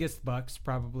 yeah, I guess the Bucks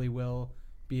probably will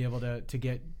be able to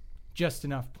get just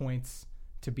enough points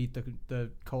to beat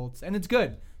the Colts. And it's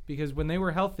good because when they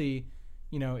were healthy,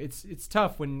 it's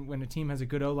tough when a team has a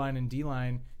good O-line and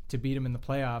D-line to beat them in the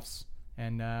playoffs.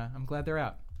 And I'm glad they're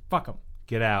out. Fuck them.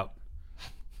 Get out.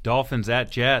 Dolphins at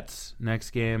Jets next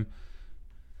game.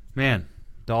 Man,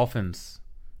 Dolphins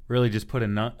really just put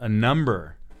a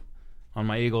number on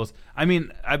my Eagles. I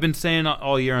mean, I've been saying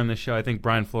all year on this show, I think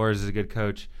Brian Flores is a good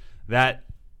coach. That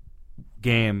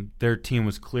game, their team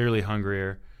was clearly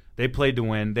hungrier. They played to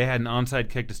win. They had an onside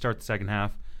kick to start the second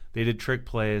half. They did trick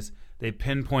plays. They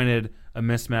pinpointed a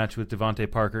mismatch with Devontae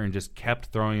Parker and just kept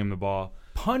throwing him the ball.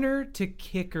 Punter to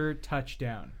kicker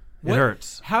touchdown. It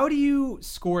hurts. How do you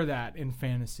score that in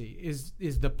fantasy? Is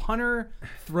the punter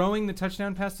throwing the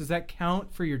touchdown pass? Does that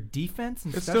count for your defense?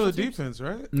 And It's special still a teams? defense,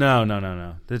 right?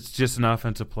 No. That's just an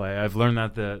offensive play. I've learned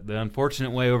that the unfortunate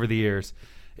way over the years.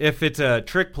 If it's a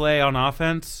trick play on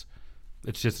offense,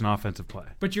 it's just an offensive play.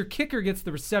 But your kicker gets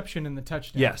the reception and the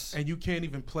touchdown. Yes. And you can't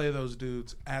even play those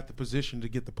dudes at the position to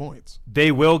get the points.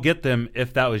 They will get them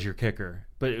if that was your kicker.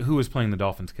 But who was playing the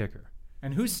Dolphins kicker?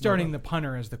 And who's starting the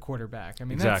punter as the quarterback? I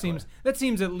mean, Exactly. that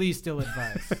seems at least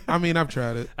ill-advised. I mean, I've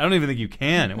tried it. I don't even think you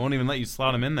can. It won't even let you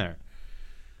slot him in there.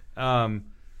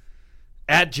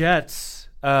 At Jets,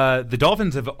 the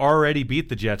Dolphins have already beat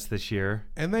the Jets this year.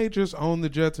 And they just own the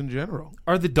Jets in general.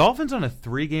 Are the Dolphins on a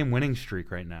 3-game winning streak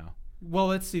right now? Well,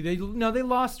 let's see. They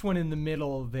lost one in the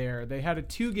middle there. They had a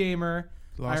 2-gamer.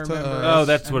 Lost I to remember. us. Oh,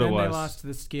 that's and what it then was. They lost to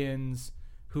the Skins,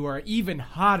 who are even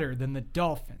hotter than the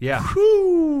Dolphins. Yeah.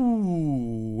 Whew,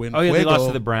 Oh, yeah, they lost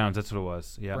to the Browns. That's what it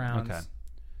was. Yeah. Browns. Okay.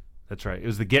 That's right. It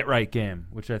was the get right game,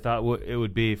 which I thought it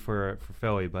would be for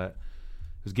Philly, but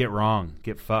it was get wrong,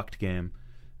 get fucked game.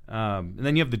 And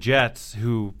then you have the Jets,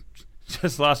 who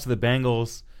just lost to the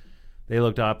Bengals. They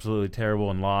looked absolutely terrible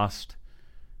and lost.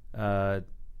 I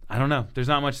don't know. There's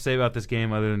not much to say about this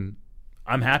game other than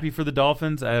I'm happy for the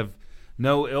Dolphins. I have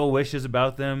no ill wishes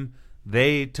about them.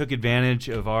 They took advantage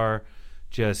of our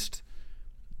just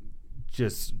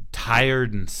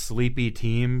tired and sleepy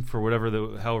team for whatever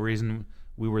the hell reason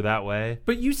we were that way.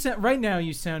 But you sound right now.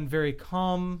 You sound very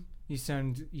calm. You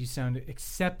sound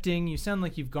accepting. You sound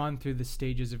like you've gone through the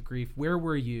stages of grief. Where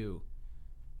were you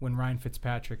when Ryan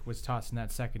Fitzpatrick was tossing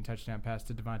that second touchdown pass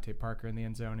to Devontae Parker in the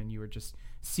end zone, and you were just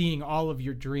seeing all of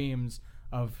your dreams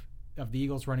of the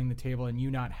Eagles running the table and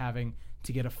you not having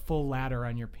to get a full ladder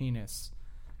on your penis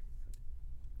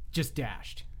just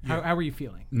dashed? How were you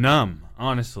feeling? Numb,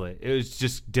 honestly. It was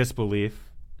just disbelief.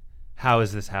 How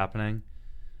is this happening?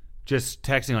 Just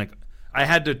texting, like, I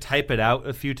had to type it out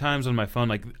a few times on my phone,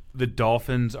 like, the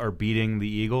Dolphins are beating the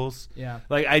Eagles. Yeah.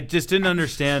 Like, I just didn't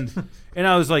understand. And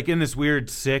I was, like, in this weird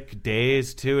sick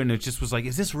daze, too, and it just was like,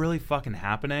 is this really fucking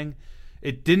happening?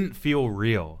 It didn't feel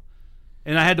real.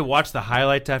 And I had to watch the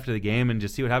highlights after the game and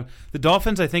just see what happened. The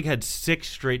Dolphins, I think, had 6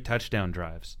 straight touchdown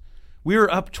drives. We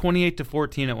were up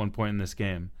 28-14 at one point in this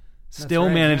game. Still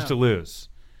managed to lose.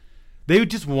 They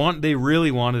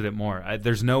really wanted it more.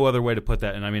 There's no other way to put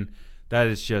that. And I mean, that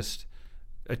is just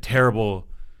a terrible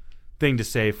thing to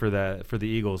say for the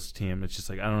Eagles team. It's just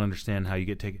like, I don't understand how you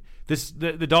get taken.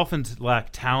 The Dolphins lack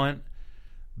talent.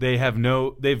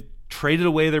 They've traded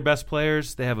away their best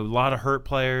players. They have a lot of hurt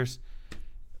players.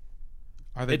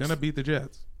 Are they going to beat the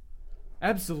Jets?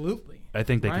 Absolutely. I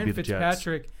think they can beat the Jets.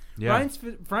 Yeah.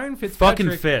 Ryan Fitzpatrick.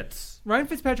 Fucking Fitz. Ryan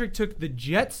Fitzpatrick took the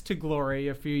Jets to glory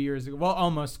a few years ago. Well,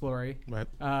 almost glory. Right.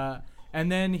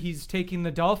 And then he's taking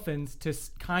the Dolphins to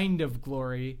kind of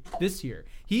glory this year.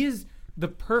 He is the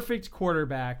perfect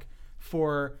quarterback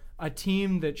for a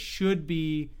team that should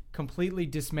be completely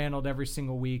dismantled every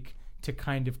single week to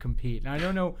kind of compete. And I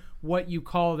don't know what you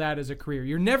call that as a career.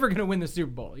 You're never going to win the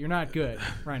Super Bowl. You're not good,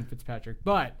 Ryan Fitzpatrick.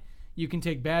 But you can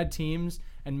take bad teams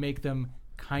and make them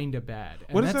kind of bad.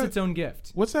 And that's its own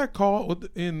gift. What's that called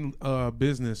in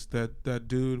business, that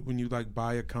dude, when you like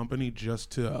buy a company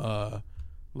just to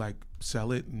like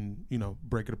sell it and, you know,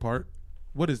 break it apart?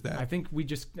 What is that? I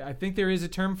think there is a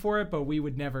term for it, but we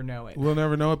would never know it. We'll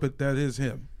never know it, but that is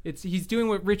him. He's doing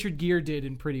what Richard Gere did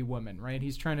in Pretty Woman, right?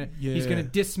 He's going to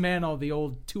dismantle the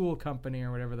old tool company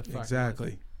or whatever the fuck.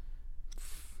 Exactly.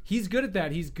 He's good at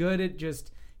that. He's good at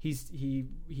just he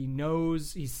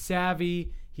knows, he's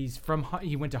savvy.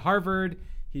 He went to Harvard.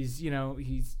 He's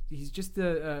just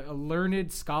a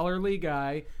learned, scholarly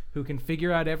guy who can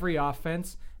figure out every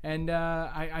offense. And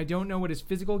I don't know what his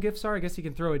physical gifts are. I guess he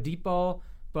can throw a deep ball,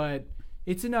 but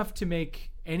it's enough to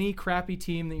make any crappy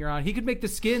team that you're on. He could make the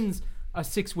Skins a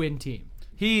 6-win team.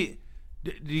 Did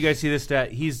you guys see this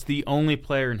stat? He's the only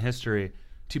player in history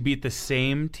to beat the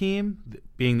same team,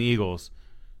 being the Eagles,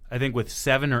 I think with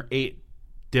 7 or 8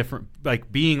 different,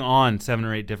 like being on 7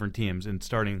 or 8 different teams and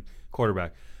starting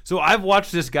quarterback. So I've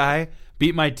watched this guy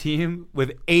beat my team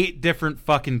with 8 different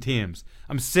fucking teams.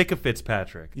 I'm sick of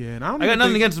Fitzpatrick. Yeah, and I got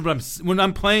nothing against him, but when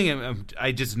I'm playing him,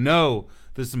 I just know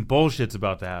there's some bullshit's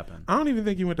about to happen. I don't even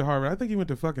think he went to Harvard. I think he went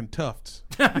to fucking Tufts.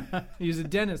 He's a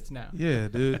dentist now. Yeah,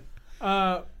 dude.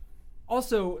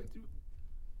 Also,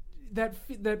 that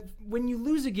when you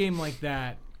lose a game like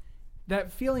that,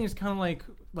 that feeling is kind of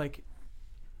like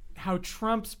how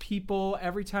Trump's people,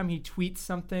 every time he tweets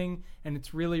something and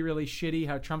it's really, really shitty,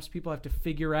 how Trump's people have to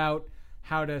figure out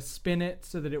how to spin it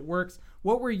so that it works.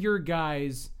 What were your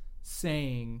guys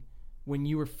saying when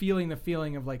you were feeling the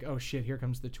feeling of like, oh shit, here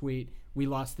comes the tweet. We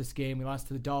lost this game. We lost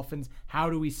to the Dolphins. How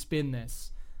do we spin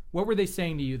this? What were they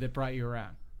saying to you that brought you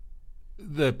around?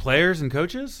 The players and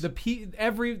coaches?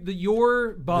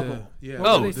 Your bubble.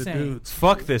 What were they saying? Dudes.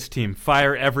 Fuck this team.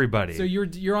 Fire everybody. So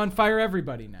you're on fire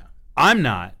everybody now. I'm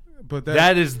not. But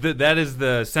that is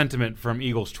the sentiment from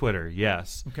Eagles Twitter.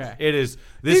 Yes. Okay. It is.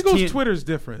 Eagles Twitter's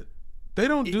different. They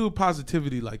don't do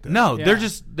positivity like that. No, yeah.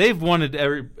 They've wanted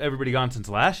everybody gone since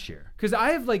last year. Because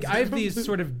I have these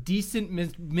sort of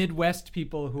decent Midwest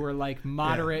people who are like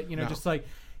moderate, just like,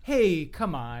 hey,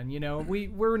 come on,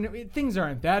 things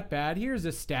aren't that bad. Here's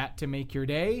a stat to make your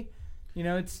day.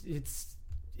 It's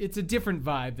a different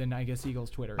vibe than I guess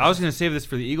Eagles Twitter. I was going to save this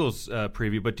for the Eagles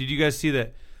preview, but did you guys see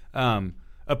that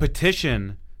a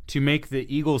petition to make the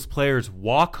Eagles players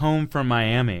walk home from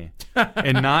Miami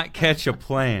and not catch a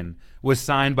plane was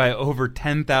signed by over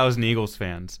 10,000 Eagles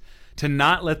fans to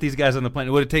not let these guys on the plane?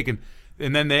 It would have taken,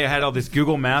 and then they had all this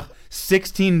Google map,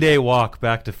 16-day walk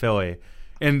back to Philly,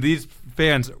 and these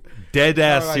fans dead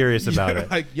ass serious about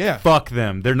it. Fuck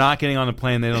them. They're not getting on the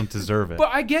plane. They don't deserve it. But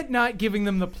I get not giving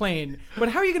them the plane, but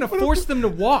how are you going to force them to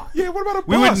walk? Yeah, what about a bus?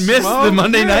 We would miss the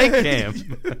Monday night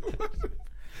game.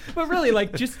 But really,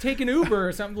 like, just take an Uber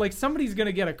or something. Like, somebody's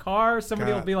gonna get a car.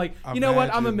 Somebody God, will be like, you know what?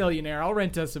 I'm a imagine- millionaire. I'll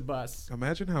rent us a bus.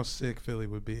 Imagine how sick Philly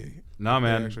would be. Nah, if they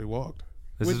man. actually walked.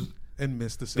 This is And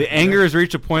missed the the second anger half. has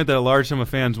reached a point that a large sum of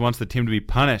fans wants the team to be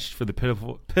punished for the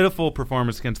pitiful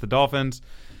performance against the Dolphins.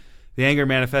 The anger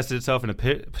manifested itself in a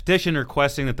petition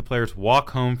requesting that the players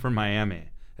walk home from Miami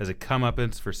as a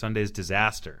comeuppance for Sunday's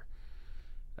disaster.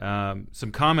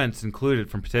 Some comments included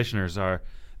from petitioners are,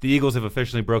 the Eagles have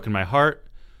officially broken my heart.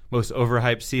 Most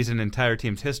overhyped season in entire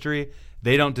team's history.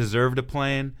 They don't deserve to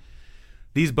play.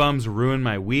 These bums ruin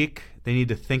my week. They need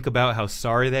to think about how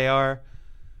sorry they are.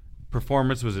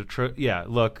 Performance was yeah,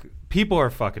 look, people are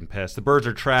fucking pissed. The Birds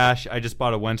are trash. I just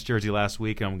bought a Wentz jersey last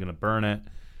week and I'm going to burn it.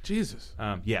 Jesus.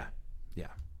 Yeah.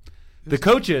 The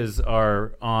coaches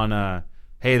are on,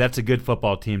 hey, that's a good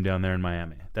football team down there in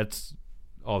Miami. That's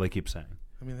all they keep saying.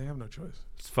 I mean, they have no choice.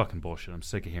 It's fucking bullshit. I'm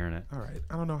sick of hearing it. All right.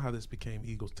 I don't know how this became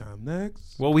Eagles time.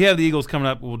 Next. Well, we have the Eagles coming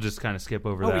up. We'll just kind of skip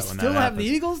over that we when still that have the happens.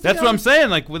 Eagles to That's go? what I'm saying.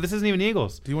 Like, well, this isn't even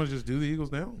Eagles. Do you want to just do the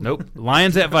Eagles now? Nope.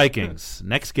 Lions at Vikings.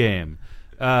 Next game.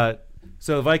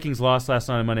 So the Vikings lost last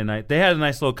night on Monday night. They had a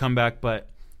nice little comeback,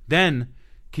 but then,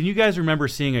 can you guys remember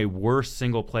seeing a worse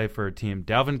single play for a team?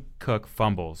 Dalvin Cook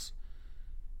fumbles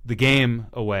the game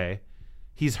away.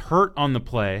 He's hurt on the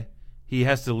play. He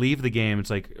has to leave the game. It's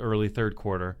like early third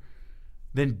quarter.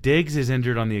 Then Diggs is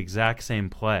injured on the exact same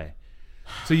play.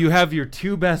 So you have your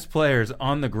two best players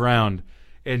on the ground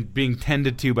and being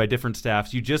tended to by different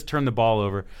staffs. You just turn the ball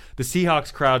over. The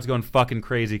Seahawks crowd's going fucking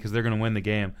crazy because they're going to win the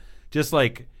game. Just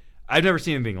like, I've never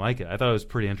seen anything like it. I thought it was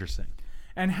pretty interesting.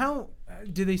 And how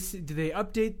do they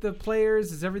update the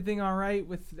players? Is everything all right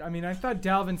with? I mean, I thought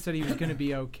Dalvin said he was going to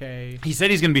be okay. He said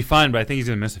he's going to be fine, but I think he's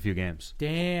going to miss a few games.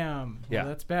 Damn. Well, Yeah.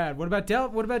 that's bad. What about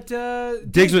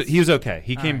Diggs, he was okay.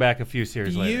 He All came right. back a few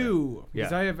series later.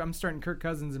 Because Yeah. I'm starting Kirk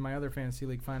Cousins in my other fantasy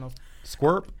league finals.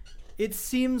 Squirp. It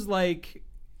seems like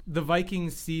the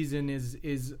Vikings season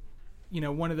is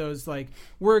one of those, like,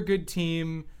 we're a good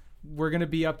team. We're going to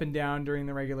be up and down during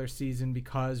the regular season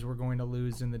because we're going to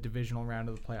lose in the divisional round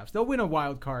of the playoffs. They'll win a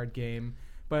wild card game,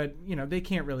 but they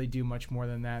can't really do much more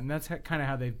than that. And that's kind of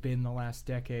how they've been the last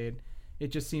decade. It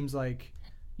just seems like,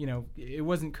 it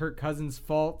wasn't Kirk Cousins'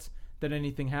 fault that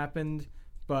anything happened,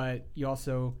 but you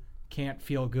also can't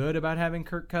feel good about having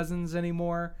Kirk Cousins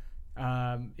anymore.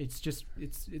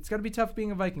 It's got to be tough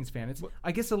being a Vikings fan. It's,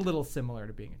 I guess, a little similar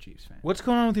to being a Chiefs fan. What's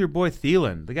going on with your boy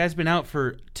Thielen? The guy's been out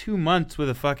for 2 months with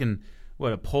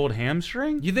a pulled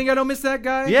hamstring? You think I don't miss that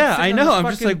guy? Yeah, Sitting I on know. the I'm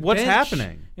just fucking like, what's bench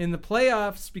happening? in the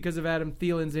playoffs because of Adam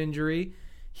Thielen's injury?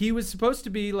 He was supposed to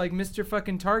be like Mr.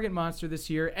 fucking target monster this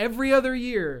year. Every other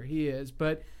year he is,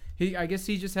 but I guess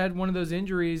he just had one of those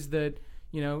injuries that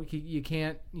you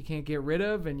can't get rid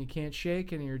of and you can't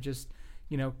shake, and you're just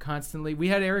constantly. We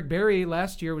had Eric Berry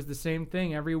last year, was the same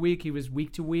thing. Every week he was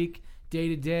week to week, day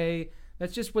to day.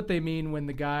 That's just what they mean when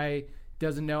the guy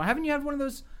doesn't know. Haven't you had one of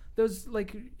those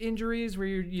like injuries where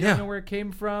you don't know where it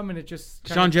came from and it just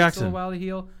Sean takes Jackson. a little while to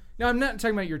heal? No, I'm not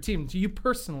talking about your team. To you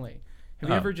personally, have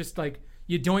you Oh. ever just like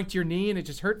you doinked your knee and it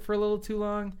just hurt for a little too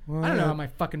long? Well, I don't know yeah. how my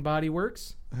fucking body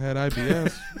works. I had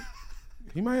IBS.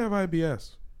 He might have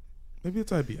IBS. Maybe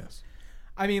it's IBS.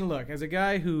 I mean, look, as a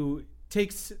guy who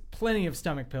takes plenty of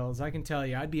stomach pills, I can tell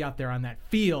you I'd be out there on that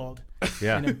field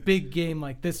Yeah. in a big game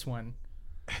like this one.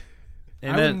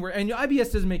 And I then, wouldn't and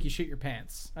IBS doesn't make you shit your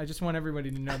pants. I just want everybody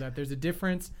to know that there's a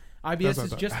difference. IBS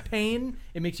is just pain.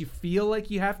 It makes you feel like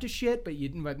you have to shit, but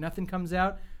nothing comes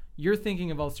out. You're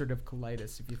thinking of ulcerative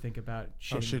colitis if you think about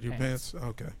shitting Oh, shit your pants.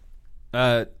 Okay.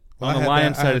 on I the had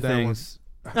Lions that- I side had of that one. things,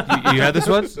 you had this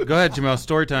one? Go ahead, Jamel.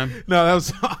 Story time. No, that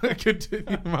was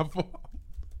continue. My fault.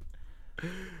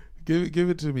 Give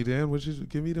it to me, Dan.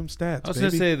 Give me them stats. I was baby.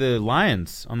 going to say the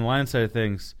Lions, on the Lions side of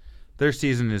things, their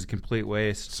season is a complete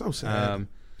waste. So sad.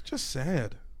 Just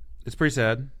sad. It's pretty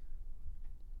sad.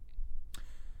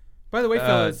 By the way,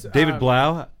 fellas, David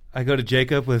Blau, I go to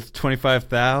Jacob with 25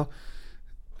 thou.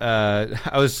 I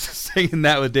was singing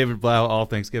that with David Blau all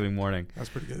Thanksgiving morning. That's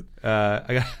pretty good.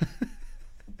 I got.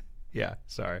 Yeah,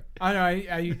 sorry. I know.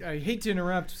 I hate to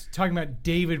interrupt talking about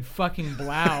David fucking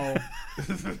Blau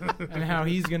and how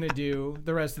he's going to do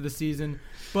the rest of the season.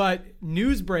 But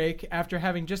news break, after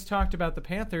having just talked about the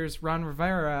Panthers, Ron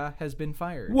Rivera has been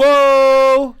fired.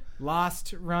 Whoa!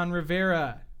 Lost Ron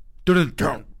Rivera.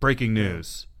 Dun-dun-dun. Breaking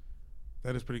news.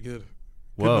 That is pretty good.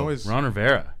 Good Whoa, Oh, noise. Ron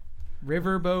Rivera.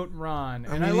 Riverboat Ron.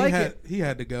 And I I mean, like it. He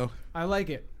had to go. I like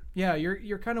it. Yeah,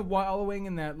 you're kind of wallowing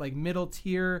in that like middle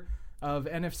tier of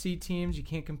NFC teams. You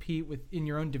can't compete in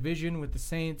your own division with the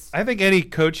Saints. I think any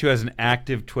coach who has an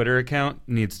active Twitter account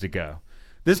needs to go.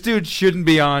 This dude shouldn't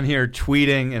be on here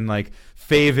tweeting and like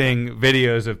faving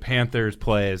videos of Panthers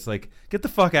plays. Like, get the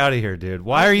fuck out of here, dude.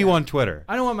 Why are you on Twitter?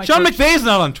 I don't want my Sean coach- McVay's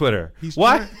not on Twitter.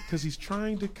 Why? Because he's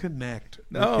trying to connect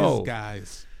No. with his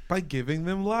guys by giving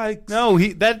them likes. No,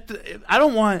 I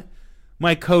don't want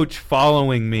my coach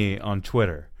following me on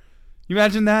Twitter. You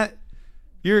imagine that?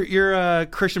 You're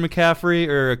Christian McCaffrey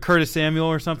or Curtis Samuel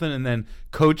or something, and then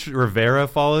Coach Rivera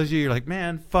follows you. You're like,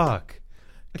 man, fuck.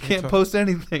 I can't post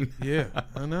anything. Yeah,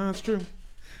 I know, it's true.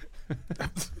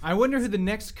 I wonder who the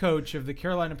next coach of the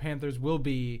Carolina Panthers will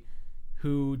be,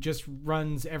 who just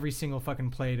runs every single fucking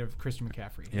play of Christian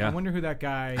McCaffrey. Yeah. I wonder who that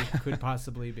guy could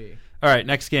possibly be. All right,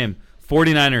 next game.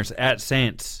 49ers at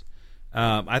Saints.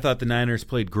 I thought the Niners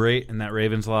played great in that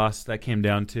Ravens loss. That came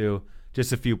down to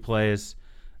just a few plays.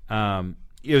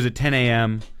 It was a 10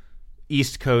 a.m.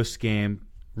 East Coast game,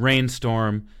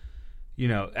 rainstorm.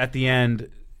 At the end,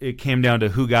 it came down to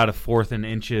who got a 4th and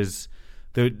inches.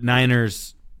 The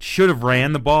Niners should have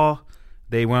ran the ball.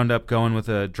 They wound up going with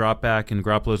a drop back, and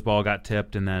Garoppolo's ball got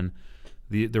tipped, and then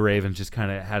the Ravens just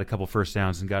kind of had a couple first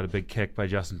downs and got a big kick by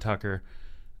Justin Tucker.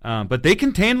 But they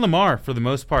contained Lamar for the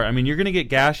most part. I mean, you're going to get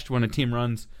gashed when a team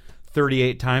runs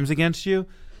 38 times against you,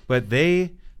 but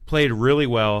they played really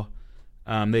well.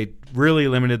 They really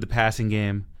limited the passing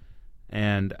game,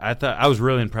 and I was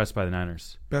really impressed by the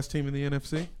Niners. Best team in the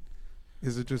NFC?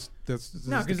 Is it just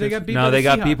No, because they got beat. No, by they the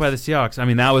got Seahawks. beat by the Seahawks. I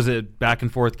mean, that was a back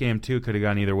and forth game too. Could have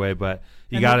gone either way, but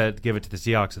you got to give it to the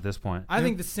Seahawks at this point. I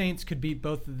think the Saints could beat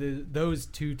both of those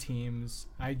two teams.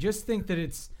 I just think that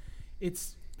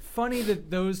it's funny that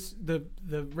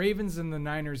the Ravens and the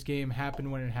Niners game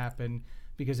happened when it happened,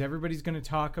 because everybody's going to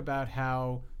talk about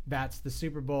how that's the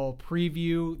Super Bowl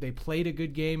preview. They played a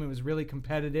good game. It was really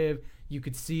competitive. You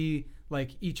could see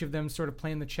like each of them sort of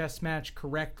playing the chess match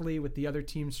correctly with the other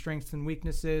team's strengths and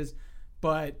weaknesses.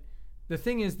 But the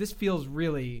thing is, this feels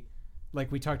really, like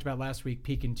we talked about last week,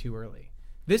 peaking too early.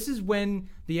 This is when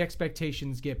the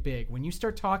expectations get big. When you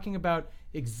start talking about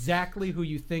exactly who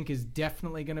you think is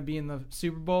definitely going to be in the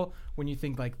Super Bowl, when you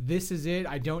think like, this is it,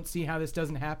 I don't see how this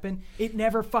doesn't happen, it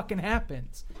never fucking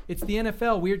happens. It's the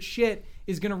NFL. Weird shit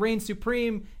is going to reign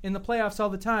supreme in the playoffs all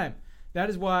the time. That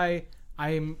is why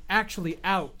I'm actually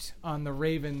out on the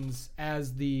Ravens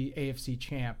as the AFC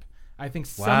champ. I think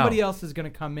somebody else is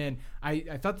going to come in. I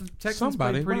thought the Texans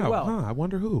played pretty well. Huh, I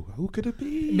wonder who. Who could it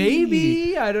be?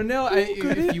 Maybe. I don't know.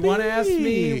 could If it you want to ask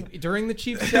me be? during the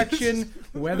Chiefs section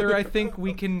whether I think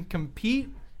we can compete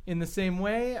in the same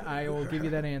way, I will give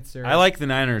you that answer. I like the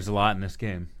Niners a lot in this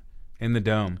game, in the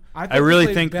Dome. I really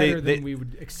they think played better they than we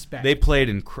would expect. They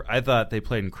played. I thought they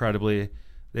played incredibly.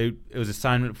 It was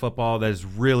assignment football. That is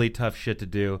really tough shit to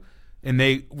do. And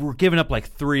they were giving up like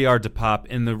 3 yards a pop,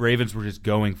 and the Ravens were just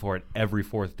going for it every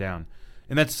 4th down.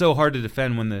 And that's so hard to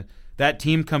defend when that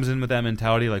team comes in with that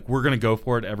mentality, like we're going to go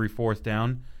for it every 4th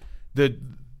down. The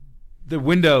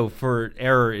window for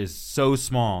error is so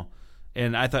small,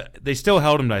 and I thought they still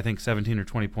held them to, I think, 17 or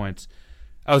 20 points.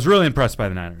 I was really impressed by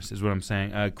the Niners, is what I'm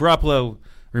saying. Garoppolo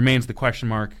remains the question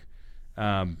mark.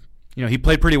 He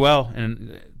played pretty well,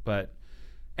 but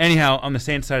anyhow, on the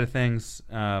Saints side of things,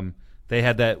 they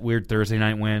had that weird Thursday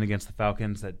night win against the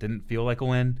Falcons that didn't feel like a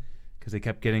win because they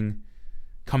kept getting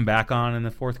come back on in the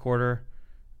 4th quarter.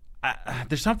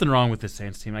 There's something wrong with this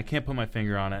Saints team. I can't put my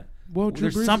finger on it. Well,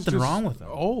 Drew there's Brees something is just wrong with them.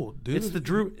 Old, dude. It's the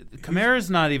Drew. Kamara's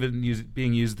not even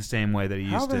being used the same way that he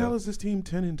used to. How the hell is this team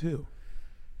 10-2?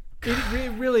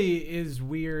 It really is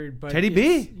weird. But Teddy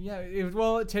B.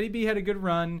 Yeah, Teddy B had a good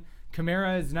run.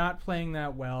 Kamara is not playing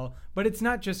that well, but it's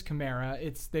not just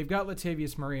Kamara. They've got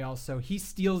Latavius Murray also. He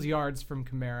steals yards from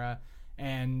Kamara,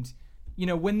 and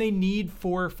when they need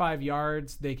 4 or 5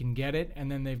 yards, they can get it, and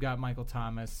then they've got Michael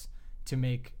Thomas to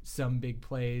make some big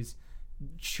plays.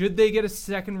 Should they get a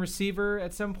second receiver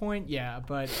at some point? Yeah,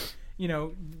 but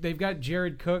they've got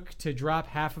Jared Cook to drop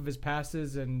half of his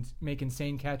passes and make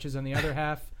insane catches on the other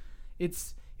half.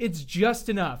 It's just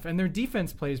enough, and their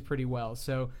defense plays pretty well.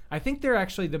 So I think they're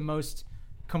actually the most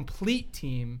complete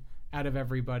team out of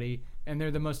everybody, and they're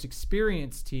the most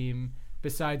experienced team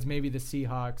besides maybe the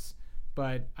Seahawks.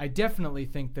 But I definitely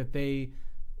think that they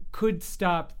could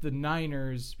stop the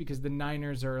Niners because the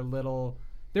Niners are a little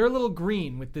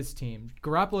green with this team.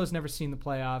 Garoppolo's never seen the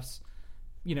playoffs.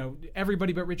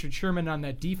 Everybody but Richard Sherman on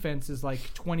that defense is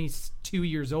like 22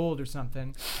 years old or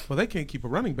something. Well, they can't keep a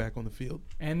running back on the field.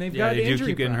 And they've got they do injury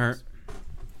keep getting problems.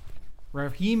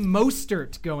 Raheem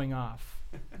Mostert going off.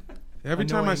 Every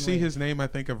time I see Annoyingly. his name, I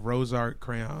think of Rose Art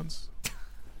crayons.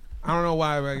 I don't know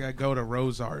why I go to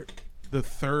Rose Art, the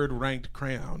 3rd ranked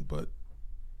crayon, but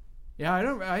Yeah,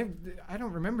 I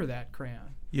don't remember that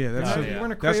crayon. yeah, that's You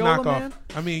weren't a that's Crayola knockoff. man?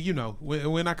 I mean,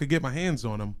 when I could get my hands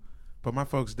on them, But my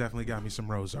folks definitely got me some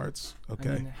Rose Arts. Okay.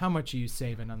 I mean, how much are you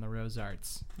saving on the Rose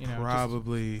Arts? You know,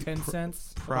 Probably just 10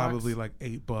 cents. a Probably box?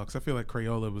 like $8. I feel like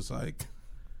Crayola was like,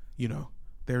 you know,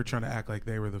 they were trying to act like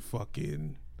they were the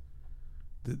fucking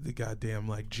the goddamn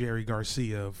like Jerry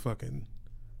Garcia of fucking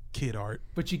kid art.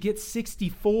 But you get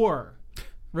 64.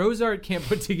 Rose Art can't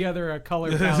put together a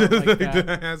color palette like that.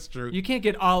 That's true. You can't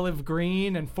get olive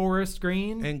green and forest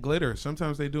green. And glitter.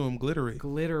 Sometimes they do them glittery.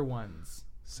 Glitter ones.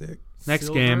 Sick. Next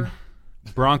Silver. game,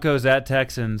 Broncos at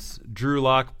Texans. Drew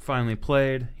Lock finally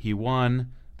played. He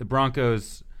won. The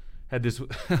Broncos had this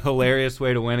hilarious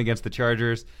way to win against the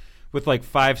Chargers with like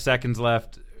 5 seconds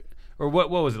left. Or what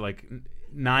was it, like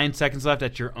 9 seconds left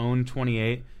at your own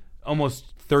 28?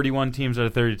 Almost 31 teams out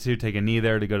of 32 take a knee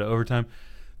there to go to overtime.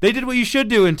 They did what you should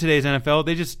do in today's NFL.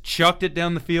 They just chucked it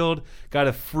down the field, got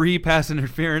a free pass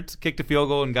interference, kicked a field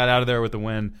goal, and got out of there with the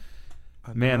win.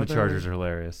 Man, the Chargers are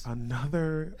hilarious.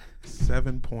 Another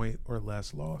 7-point or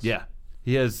less loss. Yeah.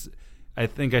 He has, I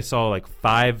think I saw like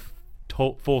 5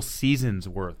 full seasons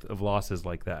worth of losses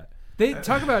like that. They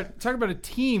talk about a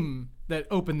team that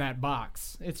opened that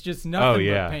box. It's just nothing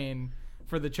but pain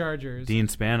for the Chargers. Dean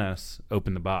Spanos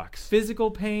opened the box.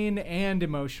 Physical pain and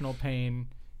emotional pain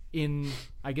in,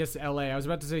 I guess, LA. I was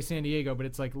about to say San Diego, but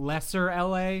it's like lesser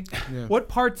LA. Yeah. What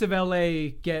parts of LA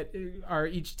are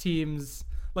each team's,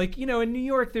 like, you know, in New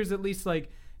York there's at least like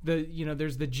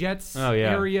there's the Jets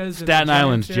areas. Staten and the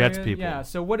Island's Giants Jets area. people. Yeah.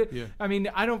 So what? Yeah. I mean,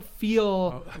 I don't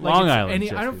feel like Long it's Island any.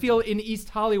 Jets I don't people. feel in East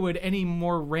Hollywood any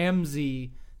more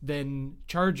Ramsey than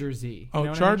Chargersy. Oh, You know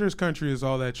what I Chargers country is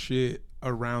all that shit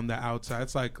around the outside.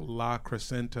 It's like La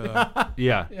Crescenta,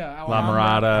 Yeah. Yeah, La Alhambra.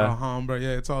 Mirada. Alhambra. Yeah,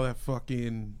 it's all that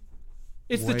fucking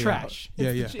It's the way trash. out.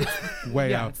 Yeah, It's yeah. the-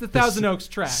 way yeah, out. it's the Thousand Oaks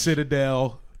trash.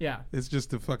 Citadel. Yeah. It's just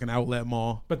the fucking outlet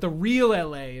mall. But the real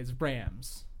LA is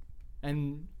Rams.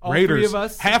 And all Raiders. three of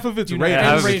us. Half of it's do not- Raiders. and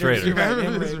Half of it's Raiders. Raiders. You're right, Half of and it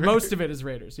is Raiders. Raiders. Most of it is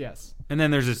Raiders, yes. And then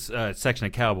there's this section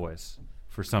of Cowboys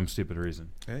for some stupid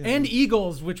reason. Hey, And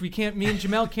Eagles, which me and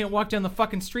Jamel can't walk down the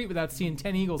fucking street without seeing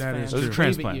 10 Eagles That fans. is Those are true. wave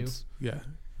at you. transplants. yeah.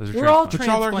 Those are We're all transplants. But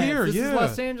y'all are transplants. here, This is yeah.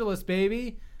 Los Angeles,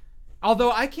 baby.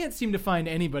 Although I can't seem to find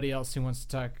anybody else who wants to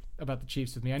talk about the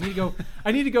Chiefs with me. I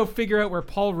need to go figure out where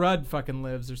Paul Rudd fucking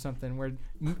lives or something.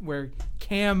 Where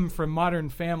Cam from Modern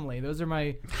Family. Those are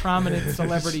my prominent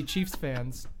celebrity Chiefs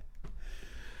fans.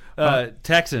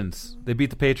 Texans. They beat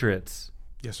the Patriots.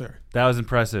 Yes, sir. That was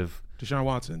impressive. Deshaun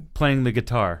Watson Playing the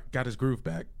guitar. got his groove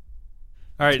back.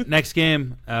 All right, next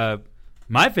game.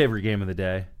 My favorite game of the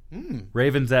day.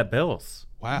 Ravens at Bills.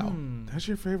 Wow. That's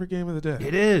your favorite game of the day.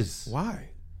 It is. Why?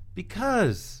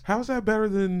 Because How's that better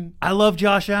than I love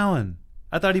Josh Allen.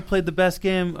 I thought he played the best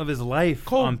game of his life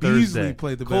Cole on Beasley Thursday.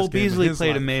 played the Cole best game of Beasley his played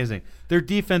life. amazing. Their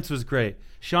defense was great.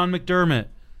 Sean McDermott,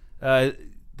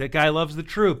 that guy loves the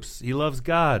troops. He loves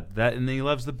God. And he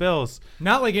loves the Bills.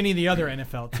 Not like any of the other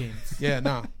NFL teams. Yeah,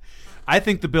 no. I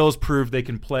think the Bills proved they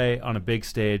can play on a big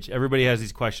stage. Everybody has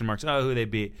these question marks. Oh, who they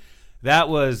beat? That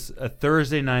was a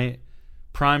Thursday night,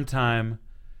 prime time.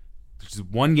 There's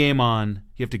one game on.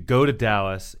 You have to go to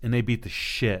Dallas, and they beat the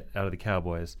shit out of the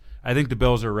Cowboys. I think the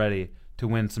Bills are ready to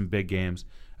win some big games.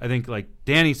 I think, like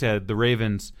Danny said, the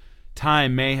Ravens'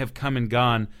 time may have come and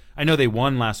gone. I know they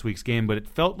won last week's game, but it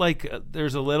felt like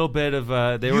there's a little bit of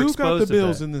they were You exposed got the to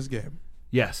Bills that. in this game.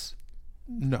 Yes.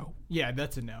 No. Yeah,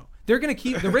 that's a no. They're gonna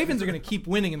keep the Ravens are gonna keep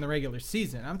winning in the regular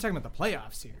season. I'm talking about the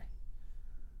playoffs here.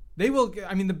 They will.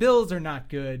 I mean, the Bills are not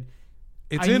good.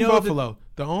 It's I in know Buffalo.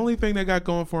 The only thing they got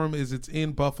going for them is it's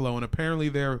in Buffalo, and apparently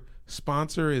their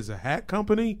sponsor is a hat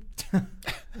company.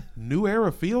 New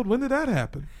Era Field. When did that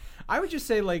happen? I would just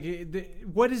say, like,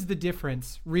 what is the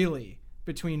difference really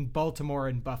between Baltimore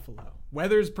and Buffalo?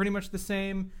 Weather's pretty much the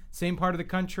same part of the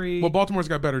country. Well, Baltimore's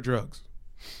got better drugs.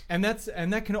 And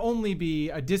that can only be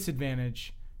a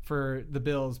disadvantage for the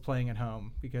Bills playing at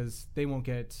home because they won't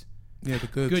get Yeah, the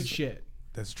goods. good shit.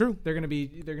 That's true. They're gonna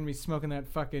be smoking that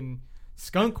fucking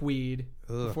skunk weed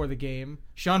Ugh. before the game.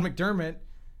 Sean McDermott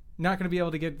not gonna be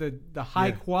able to get the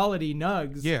high quality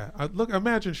nugs. Yeah, look.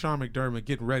 Imagine Sean McDermott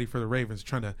getting ready for the Ravens,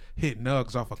 trying to hit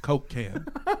nugs off a Coke can.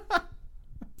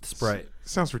 Sprite.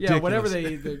 Sounds ridiculous. Yeah, whatever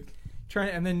they try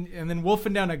and then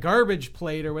wolfing down a garbage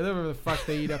plate or whatever the fuck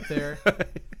they eat up there.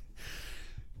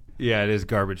 Yeah, it is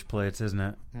garbage plates, isn't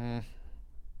it?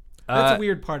 That's a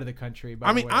weird part of the country. By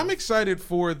I mean, the way. I'm excited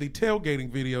for the tailgating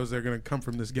videos that are going to come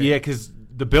from this game. Yeah, because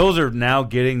the Bills are now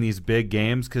getting these big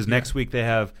games because next week they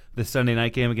have the Sunday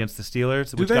night game against the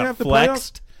Steelers, which they got have the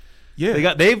flexed.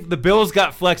 yeah. The Bills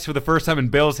got flexed for the first time in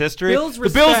Bills history. Bills the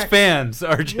Bills respect. fans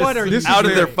are just What are you out of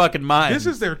doing? their fucking mind. This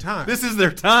is their time. This is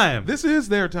their time. This is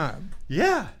their time.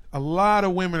 Yeah. A lot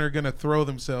of women are going to throw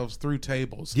themselves through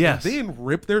tables. Yes. And then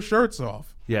rip their shirts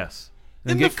off. Yes.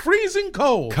 in the freezing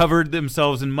cold. Covered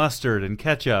themselves in mustard and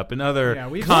ketchup and other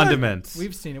we've condiments.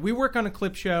 We've seen it. We work on a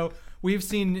clip show. We've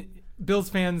seen Bills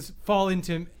fans fall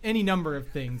into any number of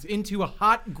things, into a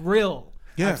hot grill.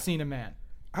 Yeah. I've seen a man.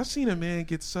 I've seen a man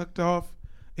get sucked off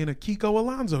in a Kiko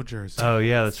Alonso jersey. Oh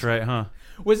yeah, that's right, huh?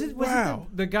 Was it Wow.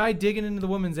 the guy digging into the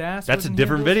woman's ass? That's a Wasn't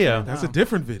different Handles? video. That's a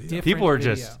different video. Different People are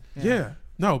video. just- Yeah.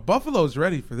 No, Buffalo's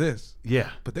ready for this, Yeah.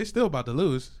 but they still about to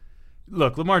lose.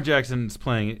 Look, Lamar Jackson's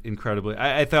playing incredibly.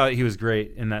 I thought he was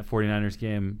great in that 49ers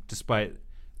game, despite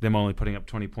them only putting up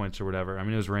 20 points or whatever. I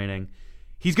mean, it was raining.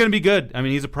 He's going to be good. I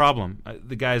mean, he's a problem.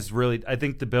 The guy's really. I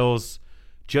think the Bills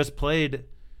just played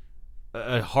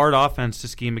a hard offense to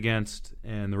scheme against,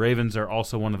 and the Ravens are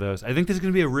also one of those. I think this is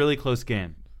going to be a really close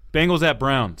game. Bengals at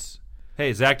Browns.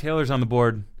 Hey, Zach Taylor's on the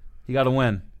board. He got a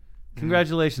win.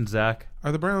 Congratulations, Zach.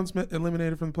 Are the Browns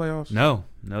eliminated from the playoffs? No,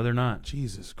 they're not.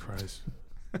 Jesus Christ.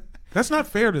 That's not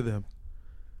fair to them.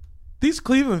 These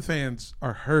Cleveland fans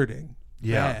are hurting.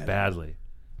 Yeah, bad. badly.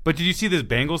 But did you see this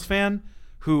Bengals fan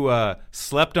who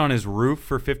slept on his roof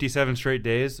for 57 straight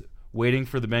days waiting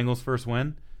for the Bengals' first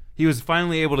win? He was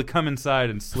finally able to come inside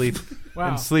and sleep Wow.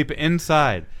 and sleep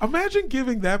inside. Imagine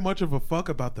giving that much of a fuck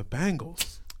about the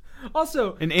Bengals.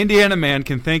 Also, An Indiana man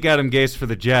can thank Adam Gase for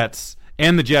the Jets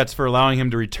and the Jets for allowing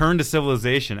him to return to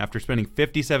civilization after spending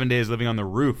 57 days living on the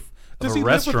roof of Does a he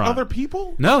restaurant. live with other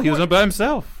people? No, he was up by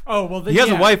himself. oh well, then, He has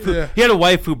a yeah. wife. Yeah. He had a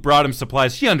wife who brought him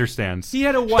supplies. She understands. He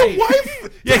had a wife.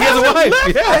 Yeah, he has a wife.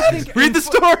 Yeah. I think Read the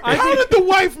story. How did the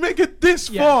wife make it this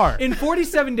Yeah. far? In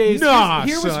 47 days, Nah,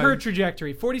 here was son. her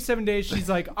trajectory. 47 days, she's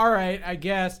like, all right, I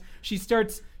guess. She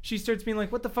starts being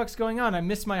like, what the fuck's going on? I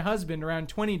miss my husband around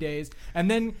 20 days. And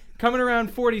then coming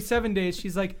around 47 days,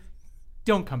 she's like,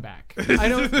 don't come back.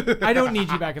 I don't need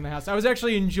you back in the house. I was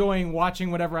actually enjoying watching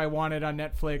whatever I wanted on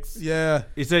Netflix. Yeah.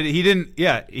 He said he didn't.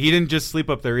 Yeah, he didn't just sleep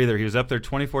up there either. He was up there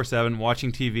 24/7,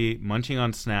 watching TV, munching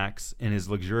on snacks in his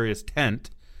luxurious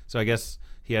tent. So I guess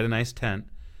he had a nice tent.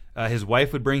 His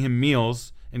wife would bring him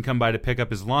meals and come by to pick up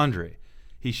his laundry.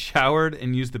 He showered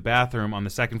and used the bathroom on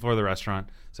the second floor of the restaurant.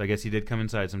 So I guess he did come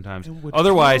inside sometimes. And would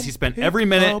Otherwise, come he spent pick every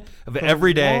minute up of the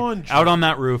every day laundry. out on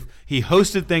that roof. He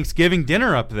hosted Thanksgiving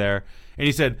dinner up there. And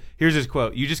he said, here's his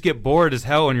quote, "You just get bored as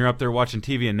hell when you're up there watching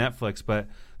TV and Netflix, but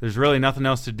there's really nothing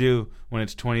else to do when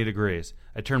it's 20 degrees.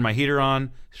 I turned my heater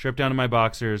on, stripped down to my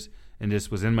boxers, and just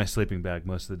was in my sleeping bag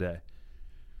most of the day."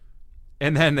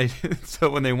 And then so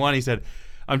when they won, he said,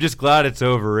 "I'm just glad it's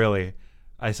over, really.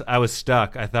 I was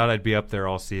stuck. I thought I'd be up there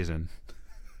all season."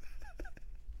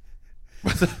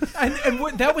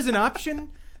 And that was an option?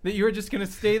 That you were just going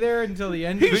to stay there until the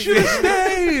end? He should have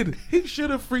stayed. He should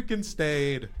have freaking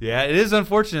stayed. Yeah, it is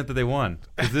unfortunate that they won,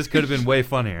 because this could have been way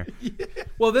funnier.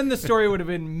 Well, then the story would have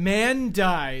been, man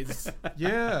dies.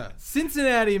 Yeah.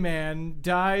 Cincinnati man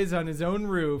dies on his own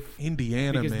roof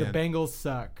Indiana, because man. the Bengals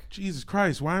suck. Jesus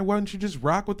Christ. Why don't you just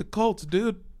rock with the Colts,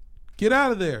 dude? Get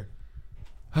out of there.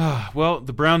 Well,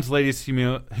 the Browns' latest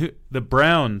humiliation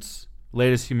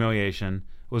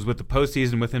was with the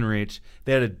postseason within reach.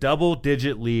 They had a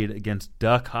double-digit lead against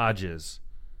Duck Hodges,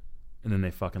 and then they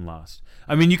fucking lost.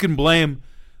 I mean, you can blame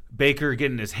Baker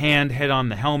getting his hand hit on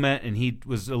the helmet, and he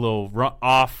was a little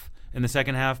off in the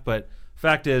second half, but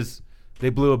fact is, they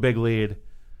blew a big lead,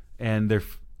 and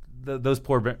those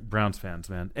poor Browns fans,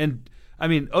 man. And, I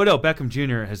mean, Odell Beckham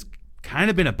Jr. has kind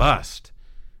of been a bust.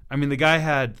 I mean, the guy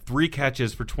had 3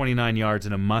 catches for 29 yards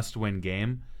in a must-win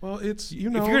game. Well, it's, If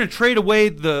you're going to trade away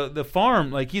the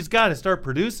farm, like, he's got to start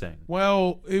producing.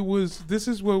 Well, this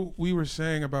is what we were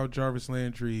saying about Jarvis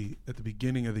Landry at the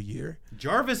beginning of the year.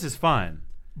 Jarvis is fine.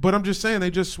 But I'm just saying they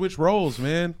just switch roles,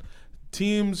 man.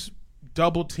 Teams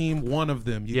double team one of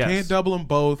them. You Yes. can't double them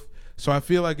both. So I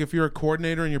feel like if you're a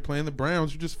coordinator and you're playing the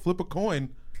Browns, you just flip a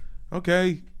coin.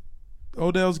 Okay,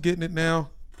 Odell's getting it now.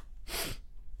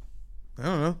 I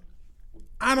don't know.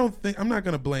 I'm not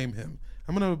going to blame him.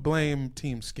 I'm going to blame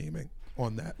team scheming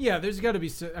on that. Yeah, there's got to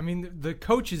be. I mean, the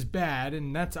coach is bad,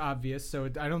 and that's obvious. So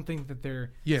I don't think that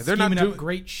they're They're not scheming doing up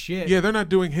great shit. Yeah, they're not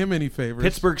doing him any favors.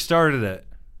 Pittsburgh started it.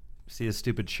 See his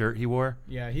stupid shirt he wore?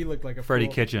 Yeah, he looked like a Freddie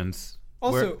fool. Kitchens.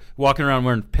 Also- walking around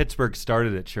wearing Pittsburgh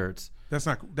started it shirts. That's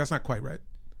not quite right.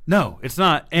 No, it's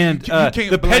not. And You can't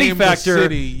the petty blame the factor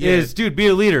city, yeah. is, dude, be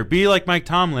a leader. Be like Mike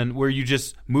Tomlin, where you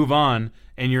just move on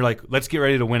and you're like, let's get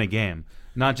ready to win a game.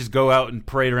 Not just go out and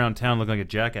parade around town looking like a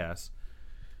jackass.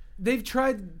 They've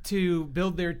tried to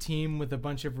build their team with a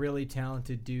bunch of really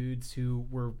talented dudes who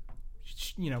were,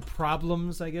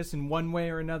 problems, I guess, in one way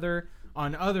or another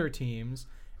on other teams.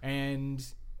 And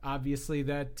obviously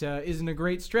that isn't a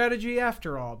great strategy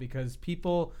after all, because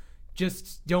people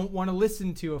just don't want to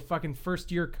listen to a fucking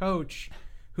first-year coach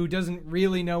who doesn't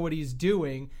really know what he's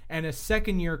doing, and a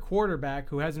second-year quarterback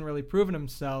who hasn't really proven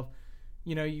himself.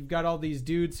 You know, you've got all these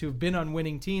dudes who've been on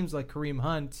winning teams like Kareem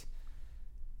Hunt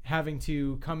having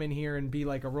to come in here and be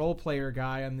like a role player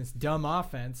guy on this dumb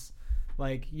offense.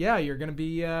 Like, yeah, you're gonna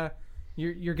be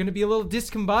you're gonna be a little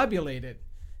discombobulated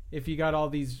if you got all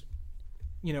these,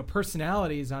 you know,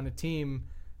 personalities on a team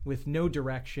with no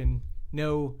direction,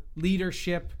 no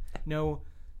leadership, no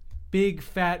big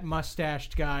fat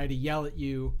mustached guy to yell at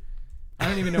you. I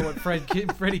don't even know what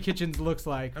Freddie Kitchens looks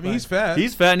like. I mean, he's fat.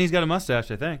 He's fat and he's got a mustache,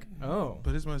 I think. Oh.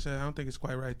 But his mustache, I don't think it's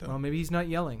quite right, though. Well, maybe he's not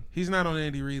yelling. He's not on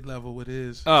Andy Reid level with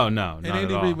his. Oh, no, and not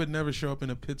Andy at all. Reid would never show up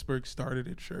in a Pittsburgh started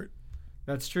it shirt.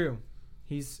 That's true.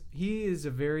 He is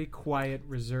a very quiet,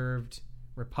 reserved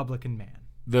Republican man.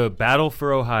 The battle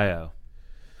for Ohio.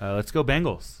 Let's go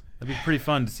Bengals. That'd be pretty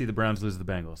fun to see the Browns lose to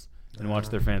the Bengals and watch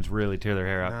their fans really tear their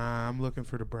hair out. Nah, I'm looking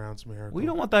for the Browns miracle. We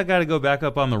don't want that guy to go back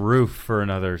up on the roof for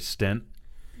another stint.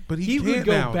 But He can't would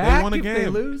go now. back They won a if game. they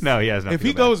lose? No, he has not. If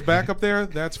he goes back up there,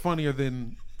 that's funnier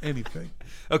than anything.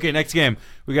 Okay, next game.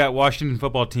 We got Washington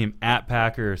football team at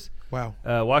Packers. Wow.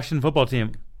 Washington football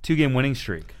team, 2-game winning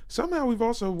streak. Somehow we've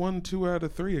also won 2 out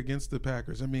of 3 against the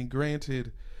Packers. I mean,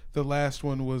 granted, the last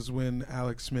one was when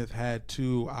Alex Smith had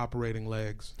 2 operating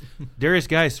legs. Darius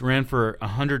Geis ran for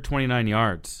 129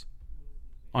 yards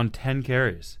on 10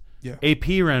 carries. Yeah.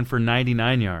 AP ran for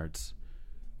 99 yards.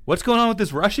 What's going on with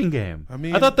this rushing game? I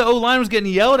mean- I thought the O-line was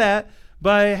getting yelled at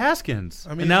by Haskins.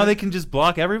 I mean, and now they- they can just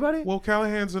block everybody? Well,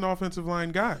 Callahan's an offensive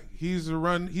line guy. He's a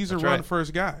run right.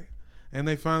 first guy. And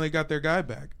they finally got their guy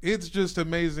back. It's just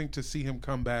amazing to see him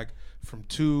come back from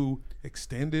 2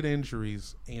 extended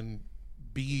injuries and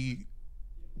be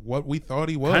what we thought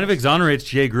he was. Kind of exonerates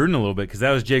Jay Gruden a little bit because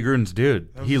that was Jay Gruden's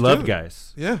dude. That was He his loved dude.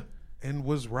 guys. Yeah, and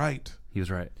was right. He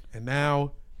was right. And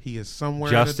now he is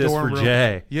somewhere Justice in a dorm for room.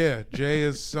 Jay. Yeah, Jay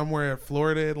is somewhere at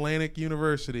Florida Atlantic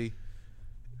University,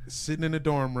 sitting in a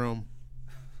dorm room.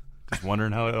 Just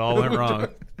wondering how it all went wrong.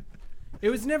 It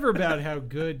was never about how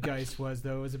good Geis was,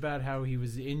 though. It was about how he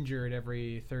was injured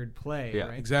every third play, Yeah.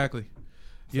 right? Exactly.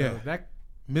 So Yeah, that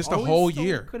missed a always whole still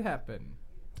year. could happen.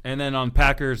 And then on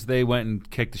Packers, they went and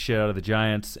kicked the shit out of the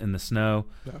Giants in the snow.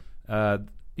 Yeah.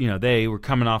 They were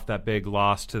coming off that big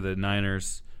loss to the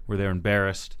Niners where they were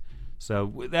embarrassed.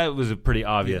 So that was a pretty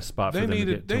obvious spot for them to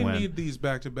win. They need these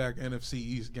back-to-back NFC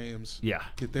East games. Yeah.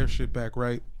 Get their shit back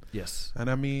right. Yes. And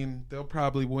I mean, they'll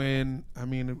probably win. I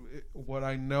mean, what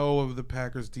I know of the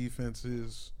Packers defense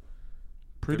is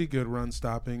pretty good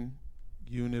run-stopping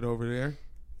unit over there,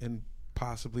 and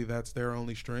possibly that's their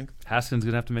only strength. Haskins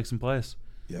going to have to make some plays.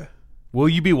 Yeah. Will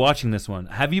you be watching this one?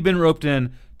 Have you been roped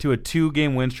in to a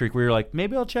 2-game win streak where you're like,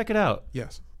 maybe I'll check it out?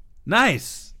 Yes.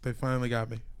 Nice. They finally got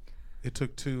me. It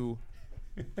took 2.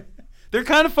 They're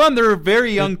kind of fun. They're a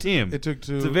very young team. It took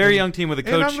 2. It's a very young team with a And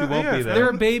coach I'm who not- won't yeah, be there. They're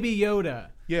a baby Yoda.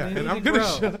 Yeah, They and need I'm to gonna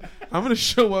grow.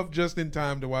 show up just in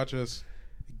time to watch us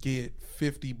get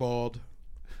 50 balled.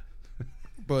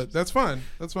 But that's fine.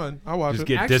 That's fine. I'll watch Just it.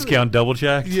 get Actually- discount double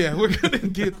checked. Yeah, we're gonna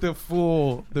get the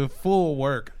full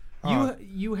work.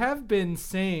 You have been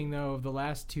saying, though, of the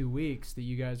last 2 weeks that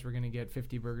you guys were going to get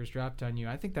 50 burgers dropped on you.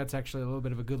 I think that's actually a little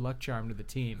bit of a good luck charm to the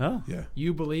team. Oh. Yeah.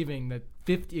 You believing that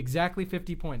exactly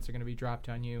 50 points are going to be dropped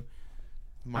on you.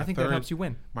 I think that helps you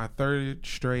win. My 3rd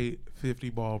straight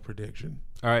 50 ball prediction.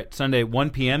 All right, Sunday,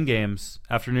 1 p.m. games,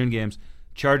 afternoon games.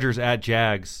 Chargers at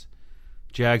Jags.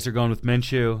 Jags are going with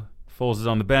Minshew. Foles is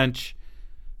on the bench.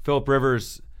 Phillip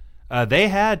Rivers. They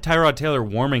had Tyrod Taylor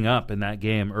warming up in that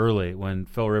game early when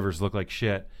Phil Rivers looked like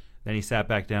shit. Then he sat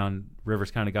back down.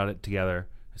 Rivers kind of got it together.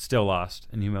 Still lost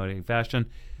in humiliating fashion.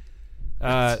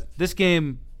 This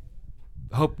game,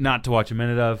 hope not to watch a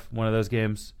minute of one of those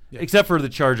games, except for the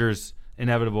Chargers'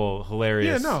 inevitable,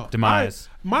 hilarious demise.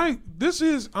 This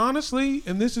is honestly,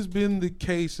 and this has been the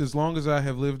case as long as I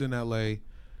have lived in LA.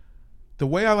 The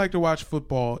way I like to watch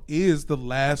football is the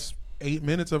last 8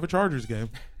 minutes of a Chargers game.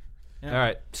 All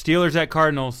right, Steelers at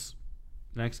Cardinals.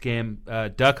 Next game,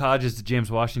 Duck Hodges to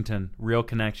James Washington. Real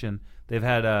connection. They've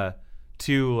had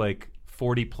 2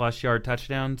 40-plus yard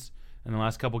touchdowns in the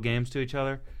last couple games to each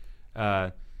other.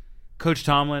 Coach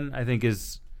Tomlin, I think,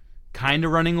 is kind of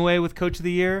running away with Coach of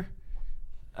the Year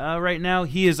right now.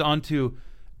 He is on to,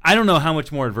 I don't know how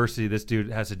much more adversity this dude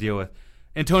has to deal with.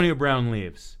 Antonio Brown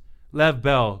leaves. Lev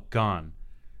Bell, gone.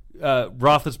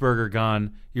 Roethlisberger,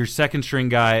 gone. Your second-string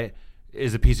guy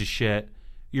is a piece of shit.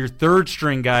 Your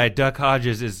third-string guy, Duck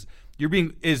Hodges, is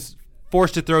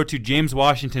forced to throw to James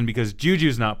Washington because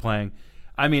Juju's not playing.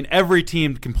 I mean, every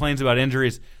team complains about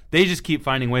injuries. They just keep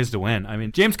finding ways to win. I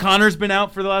mean, James Conner's been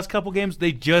out for the last couple games.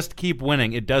 They just keep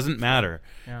winning. It doesn't matter.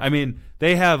 Yeah. I mean,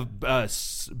 they have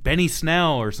Benny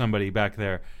Snell or somebody back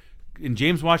there. And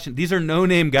James Washington. These are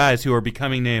no-name guys who are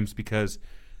becoming names because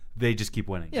they just keep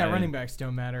winning. Yeah, running backs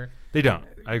don't matter. They don't.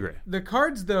 I agree. The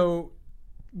Cards, though,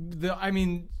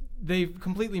 they've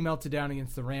completely melted down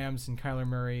against the Rams, and Kyler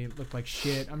Murray looked like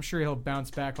shit. I'm sure he'll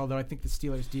bounce back, although I think the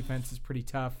Steelers' defense is pretty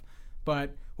tough.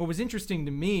 But what was interesting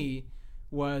to me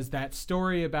was that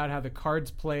story about how the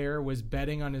Cards player was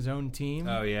betting on his own team.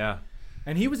 Oh, yeah.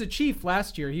 And he was a Chief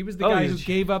last year. He was the guy who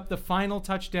gave up the final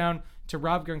touchdown to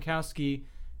Rob Gronkowski,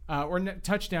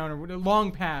 touchdown or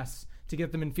long pass to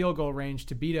get them in field goal range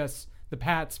to beat us, the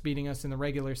Pats beating us in the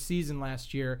regular season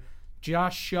last year.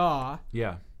 Josh Shaw.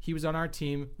 Yeah. He was on our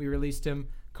team. We released him.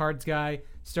 Cards guy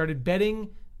started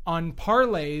betting on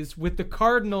parlays with the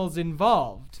Cardinals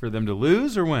involved For them to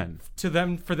lose or win? for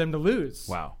them to lose.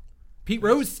 Wow. Pete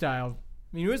Rose style.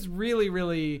 I mean, it was really,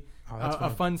 really a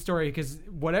fun story because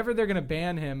whatever they're going to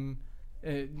ban him,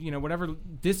 whatever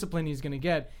discipline he's going to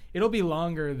get, it'll be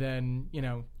longer than,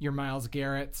 your Myles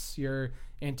Garrett's, your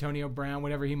Antonio Brown,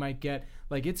 whatever he might get.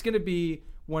 Like, it's going to be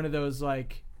one of those,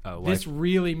 this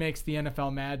really makes the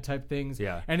NFL mad type things.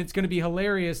 Yeah. And it's going to be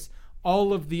hilarious.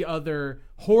 All of the other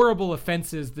horrible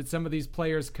offenses that some of these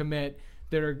players commit,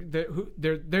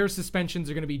 their suspensions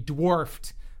are going to be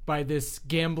dwarfed by this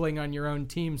gambling on your own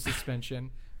team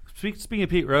suspension. Speaking of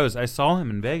Pete Rose, I saw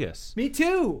him in Vegas. Me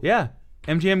too. Yeah.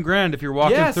 MGM Grand, if you're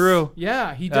walking through.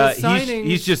 Yeah, he does signings.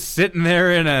 He's just sitting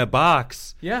there in a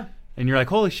box. Yeah. And you're like,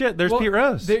 holy shit, there's Pete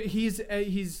Rose. He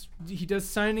does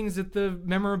signings at the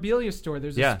memorabilia store.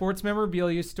 There's a sports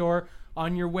memorabilia store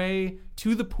on your way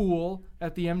to the pool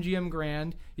at the MGM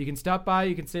Grand. You can stop by.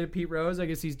 You can say to Pete Rose, I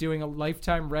guess he's doing a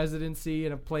lifetime residency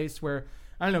in a place where,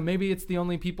 I don't know, maybe it's the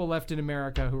only people left in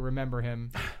America who remember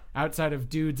him outside of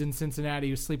dudes in Cincinnati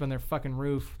who sleep on their fucking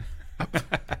roof.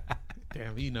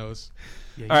 Damn, he knows.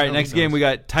 Yeah, All right, next game we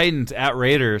got Titans at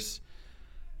Raiders.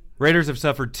 Raiders have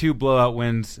suffered 2 blowout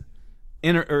wins.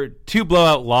 2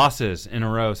 blowout losses in a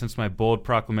row since my bold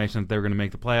proclamation that they were going to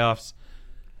make the playoffs.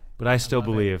 But I still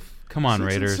believe. Come on, 6-6.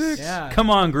 Raiders. Yeah. Come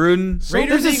on, Gruden.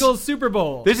 Raiders-Eagles Super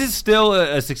Bowl. This is still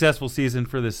a successful season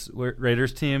for this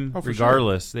Raiders team,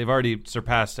 regardless. Sure. They've already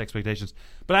surpassed expectations.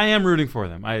 But I am rooting for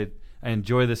them. I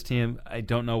enjoy this team. I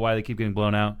don't know why they keep getting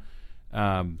blown out.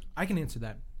 I can answer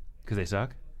that. Because they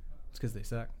suck? It's because they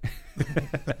suck.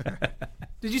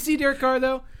 Did you see Derek Carr,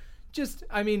 though?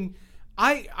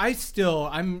 I'm still,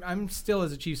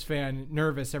 as a Chiefs fan,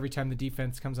 nervous every time the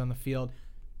defense comes on the field.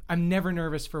 I'm never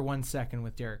nervous for 1 second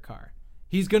with Derek Carr.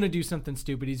 He's going to do something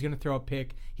stupid. He's going to throw a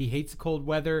pick. He hates cold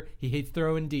weather. He hates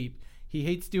throwing deep. He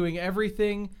hates doing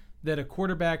everything that a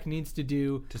quarterback needs to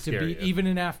do to be even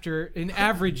an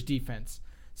average defense.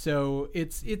 So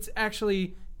it's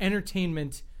actually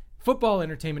entertainment, football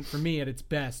entertainment for me at its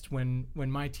best when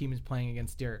my team is playing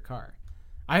against Derek Carr.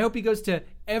 I hope he goes to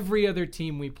every other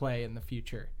team we play in the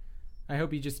future. I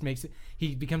hope he just makes it.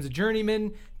 He becomes a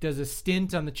journeyman, does a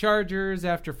stint on the Chargers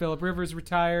after Phillip Rivers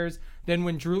retires. Then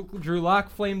when Drew Lock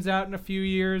flames out in a few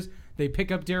years, they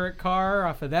pick up Derek Carr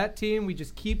off of that team. We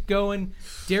just keep going.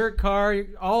 Derek Carr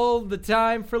all the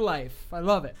time for life. I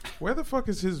love it. Where the fuck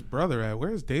is his brother at?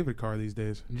 Where is David Carr these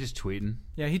days? I'm just tweeting.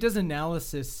 Yeah, he does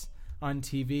analysis on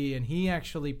TV, and he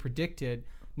actually predicted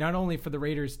not only for the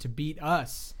Raiders to beat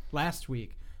us last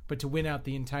week, but to win out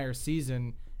the entire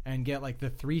season and get the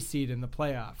 3 seed in the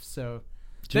playoffs. So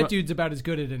that dude's about as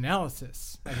good at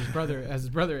analysis as his brother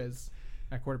is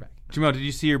at quarterback. Jamal, did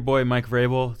you see your boy Mike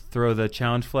Vrabel throw the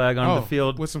challenge flag onto the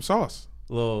field with some sauce?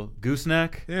 A little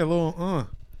gooseneck? Yeah, a little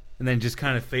and then just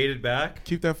kind of faded back.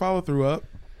 Keep that follow through up.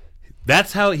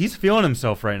 That's how he's feeling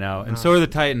himself right now, and so are the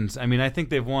Titans. I mean, I think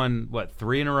they've won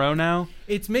 3 in a row now.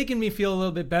 It's making me feel a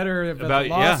little bit better about the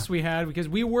loss we had because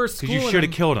we were schooling because you should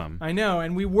have killed them. I know,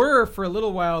 and we were for a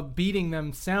little while beating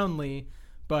them soundly,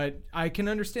 but I can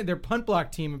understand their punt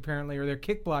block team apparently or their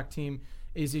kick block team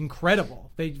is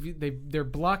incredible. They're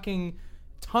blocking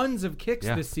tons of kicks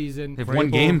this season. They've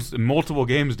won multiple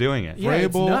games doing it. Yeah,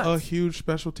 Vrabel, a huge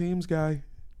special teams guy.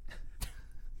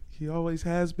 He always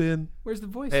has been. Where's the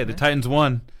voice? Hey, the Titans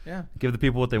won. Yeah. Give the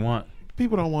people what they want.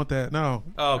 People don't want that. No.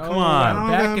 Oh, come on. I'm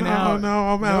backing out. No,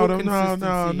 I'm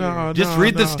out. No. Just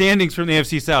read the standings from the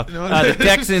AFC South. The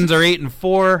Texans are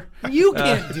 8-4. You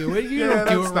can't do it. You don't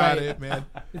do it right. That's not it, man.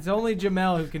 It's only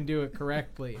Jamel who can do it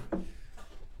correctly.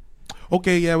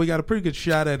 Okay, yeah, we got a pretty good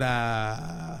shot at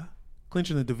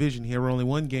clinching the division here. We're only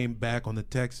 1 game back on the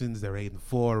Texans. They're 8-4.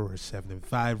 We're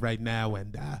 7-5 right now,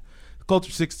 and Colts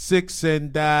are 6-6,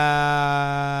 and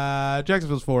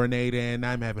Jacksonville's 4-8, and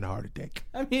I'm having a heart attack.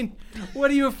 I mean,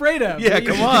 what are you afraid of? Yeah,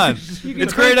 come on. You can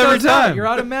It's great take every those out. time. You're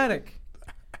automatic.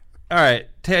 All right,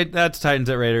 that's Titans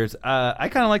at Raiders. I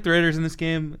kind of like the Raiders in this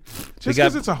game. Just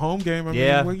because it's a home game, I mean,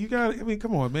 Yeah. well,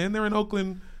 come on, man. They're in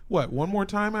Oakland, one more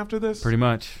time after this? Pretty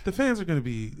much. The fans are going to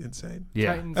be insane.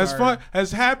 Yeah. Titans As are- fun,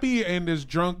 as happy and as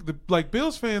drunk,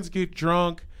 Bills fans get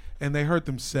drunk and they hurt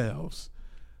themselves.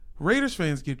 Raiders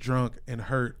fans get drunk and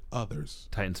hurt others.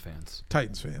 Titans fans.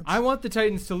 Titans fans. I want the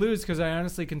Titans to lose because I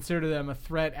honestly consider them a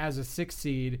threat as a 6th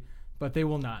seed, but they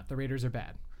will not. The Raiders are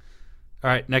bad. All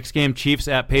right, next game, Chiefs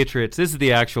at Patriots. This is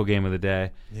the actual game of the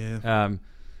day. Yeah.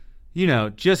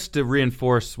 Just to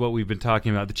reinforce what we've been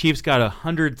talking about, the Chiefs got a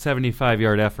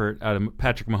 175-yard effort out of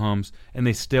Patrick Mahomes, and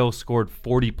they still scored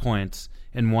 40 points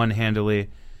and won handily.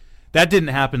 That didn't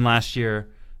happen last year.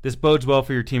 This bodes well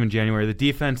for your team in January. The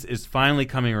defense is finally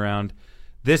coming around.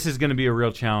 This is going to be a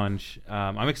real challenge.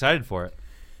 I'm excited for it.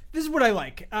 This is what I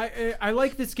like. I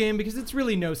like this game because it's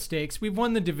really no stakes. We've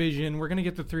won the division. We're going to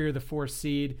get the 3 or the 4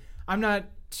 seed. I'm not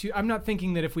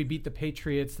thinking that if we beat the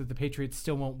Patriots that the Patriots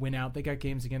still won't win out. They got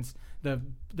games against the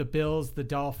Bills, the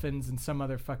Dolphins, and some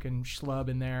other fucking schlub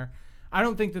in there. I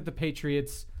don't think that the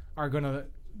Patriots are going to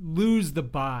lose the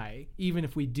bye even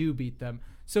if we do beat them.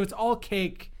 So it's all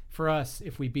cake for us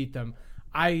if we beat them.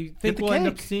 I think the we'll end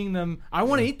up cake. seeing them. I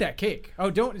want to eat that cake. Oh,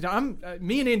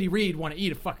 me and Andy Reid want to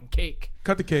eat a fucking cake.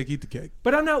 Cut the cake, eat the cake.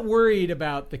 But I'm not worried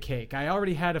about the cake. I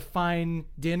already had a fine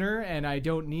dinner, and I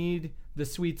don't need the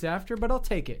sweets after, but I'll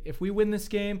take it. If we win this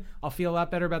game, I'll feel a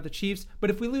lot better about the Chiefs. But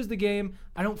if we lose the game,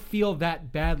 I don't feel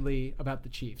that badly about the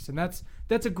Chiefs. And that's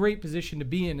a great position to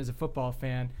be in as a football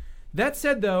fan. That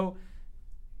said, though,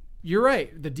 you're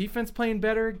right. The defense playing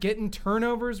better, getting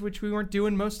turnovers, which we weren't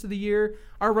doing most of the year.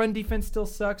 Our run defense still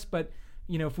sucks, but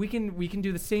if we can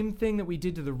do the same thing that we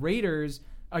did to the Raiders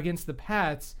against the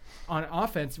Pats on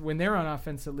offense, when they're on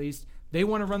offense at least, they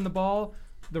want to run the ball.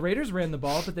 The Raiders ran the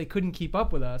ball, but they couldn't keep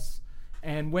up with us.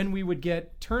 And when we would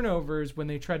get turnovers when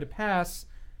they tried to pass,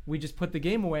 we just put the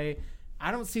game away.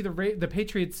 I don't see the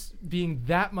Patriots being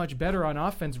that much better on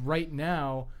offense right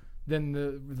now than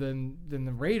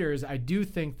the Raiders. I do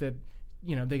think that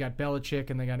they got Belichick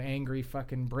and they got angry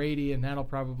fucking Brady, and that'll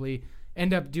probably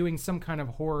end up doing some kind of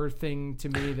horror thing to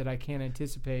me that I can't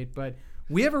anticipate. But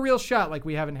we have a real shot like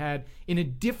we haven't had in a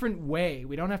different way.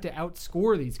 We don't have to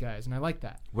outscore these guys, and I like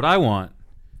that. What I want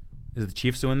is the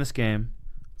Chiefs to win this game,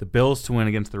 the Bills to win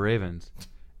against the Ravens,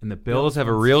 and the Bills have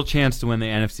a real chance to win the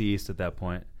NFC East at that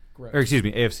point. Gross. Or excuse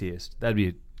me, AFC East. That'd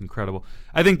be incredible.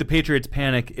 I think the Patriots'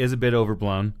 panic is a bit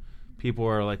overblown. People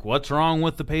are like, what's wrong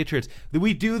with the Patriots?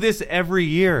 We do this every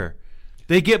year.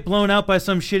 They get blown out by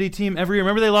some shitty team every year.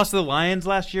 Remember they lost to the Lions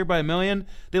last year by 1 million?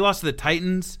 They lost to the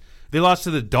Titans. They lost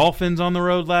to the Dolphins on the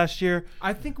road last year.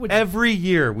 I think Every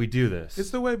year we do this.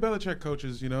 It's the way Belichick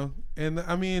coaches, And,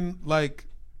 I mean,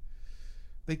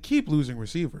 they keep losing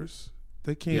receivers.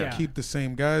 They can't keep the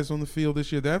same guys on the field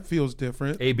this year. That feels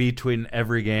different. AB tweeting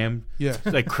every game. Yeah.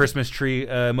 Like Christmas tree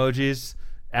emojis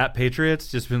at Patriots.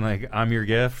 Just been like, I'm your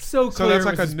gift. so clear that's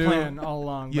like was a his new- plan all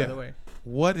along, Yeah. by the way.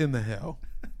 What in the hell?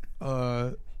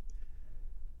 I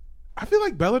feel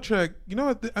like Belichick,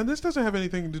 and this doesn't have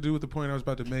anything to do with the point I was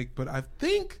about to make, but I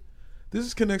think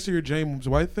this connects to your James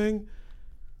White thing.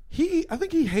 I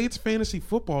think he hates fantasy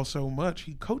football so much,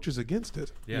 he coaches against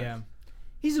it. Yeah.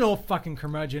 He's an old fucking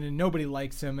curmudgeon, and nobody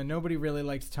likes him, and nobody really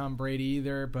likes Tom Brady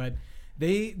either. But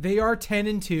they are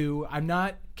 10-2. I'm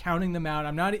not counting them out.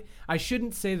 I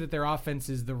shouldn't say that their offense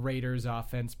is the Raiders'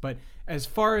 offense, but as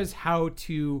far as how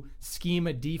to scheme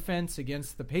a defense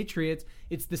against the Patriots,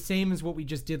 it's the same as what we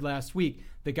just did last week.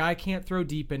 The guy can't throw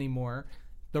deep anymore.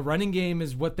 The running game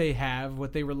is what they have,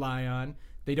 what they rely on.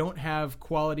 They don't have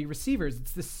quality receivers.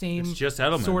 It's the same It's just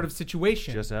Edelman. sort of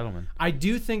situation. Just Edelman. I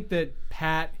do think that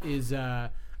Pat is I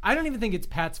don't even think it's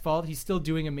Pat's fault. He's still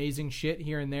doing amazing shit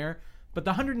here and there. But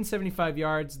the 175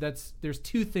 yards, there's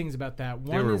two things about that.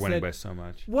 They One were is winning that, by so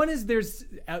much. One is there's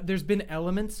been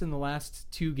elements in the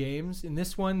last 2 games. In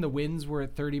this one, the winds were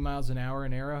at 30 miles an hour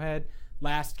in Arrowhead.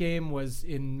 Last game was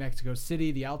in Mexico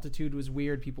City. The altitude was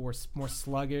weird. People were more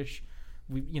sluggish.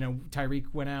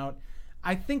 Tyreek went out.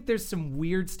 I think there's some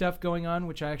weird stuff going on,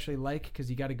 which I actually like because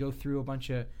you got to go through a bunch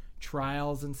of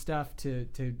trials and stuff to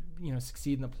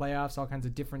succeed in the playoffs, all kinds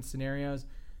of different scenarios.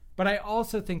 But I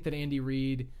also think that Andy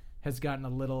Reid has gotten a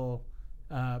little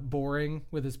boring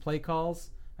with his play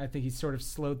calls. I think he's sort of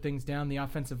slowed things down. The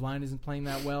offensive line isn't playing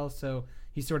that well, so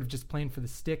he's sort of just playing for the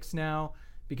sticks now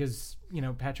because,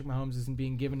 Patrick Mahomes isn't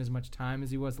being given as much time as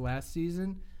he was last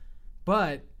season.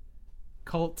 But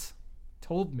Cult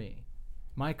told me,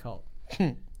 my cult,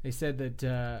 they said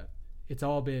that it's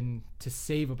all been to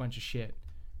save a bunch of shit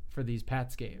for these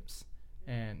Pats games.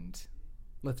 And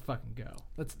let's fucking go.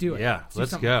 Let's do it. Yeah, do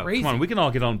let's something go. crazy. Come on, we can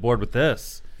all get on board with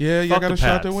this. Yeah, y'all Fuck got the a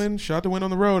shot to Pats. win. Shot to win on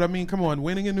the road. I mean, come on.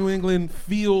 Winning in New England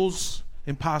feels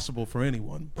impossible for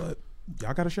anyone, but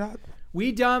y'all got a shot.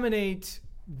 We dominate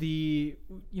we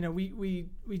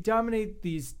dominate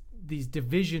these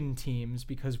division teams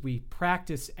because we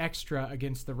practice extra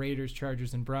against the Raiders,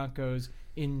 Chargers, and Broncos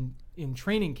in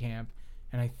training camp.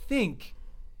 And I think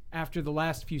after the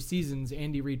last few seasons,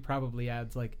 Andy Reid probably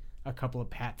adds like a couple of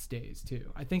Pats days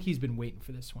too. I think he's been waiting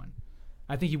for this one.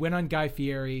 I think he went on Guy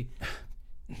Fieri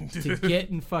to get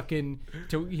in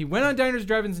he went on Diners,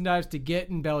 Drive-Ins, and Dives to get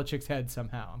in Belichick's head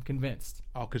somehow. I'm convinced.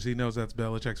 Oh, because he knows that's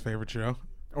Belichick's favorite show.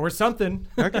 Or something.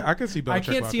 I can see Belichick. I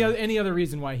can't see watching. any other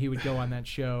reason why he would go on that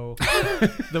show.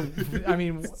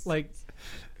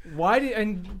 Why did,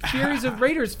 and Fieri's a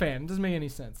Raiders fan. It doesn't make any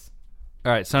sense.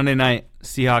 All right, Sunday night,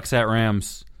 Seahawks at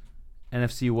Rams.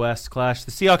 NFC West clash.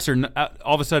 The Seahawks are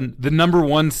all of a sudden the number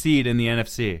 1 seed in the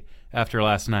NFC after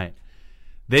last night.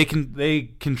 They can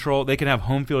have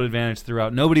home field advantage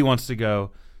throughout. Nobody wants to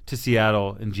go to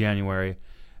Seattle in January.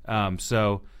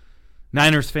 So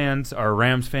Niners fans are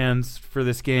Rams fans for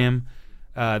this game.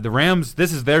 The Rams,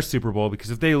 this is their Super Bowl because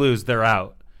if they lose, they're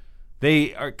out.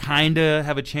 They are kind of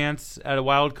have a chance at a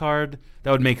wild card.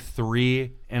 That would make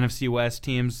 3 NFC West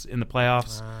teams in the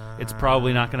playoffs. It's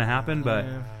probably not going to happen, but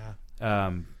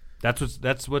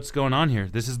that's what's going on here.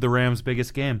 This is the Rams'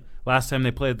 biggest game. Last time they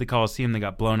played at the Coliseum, they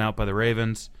got blown out by the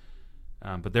Ravens,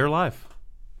 but they're alive.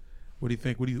 What do you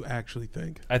think? What do you actually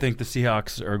think? I think the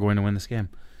Seahawks are going to win this game.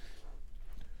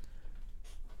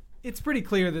 It's pretty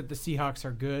clear that the Seahawks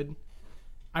are good.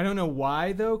 I don't know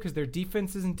why, though, because their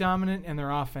defense isn't dominant and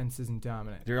their offense isn't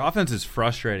dominant. Their offense is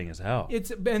frustrating as hell.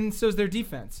 And so is their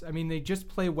defense. I mean, they just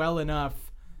play well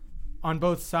enough on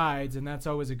both sides, and that's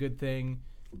always a good thing.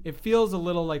 It feels a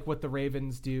little like what the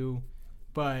Ravens do,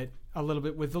 but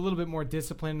with a little bit more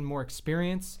discipline and more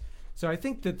experience. So I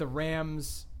think that the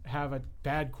Rams have a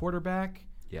bad quarterback,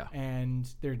 and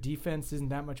their defense isn't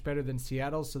that much better than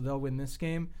Seattle, so they'll win this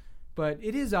game. But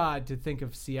it is odd to think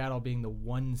of Seattle being the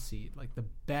 1 seed, like the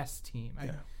best team.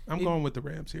 Yeah, I'm going with the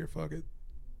Rams here. Fuck it.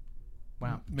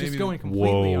 Wow, Maybe just going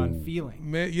completely on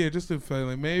feeling. Just a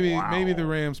feeling. Maybe the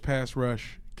Rams pass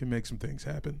rush can make some things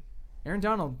happen. Aaron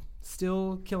Donald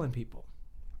still killing people.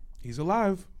 He's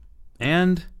alive.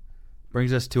 And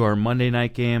brings us to our Monday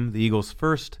night game. The Eagles'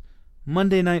 first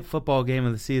Monday night football game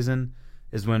of the season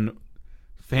is when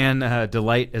fan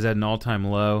delight is at an all-time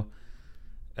low.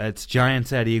 It's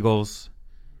Giants at Eagles.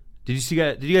 Did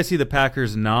you guys see the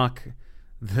Packers knock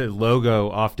the logo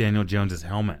off Daniel Jones'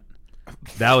 helmet?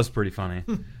 That was pretty funny.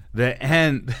 The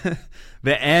end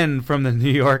from the New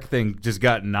York thing just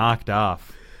got knocked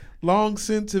off. Long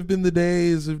since have been the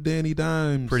days of Danny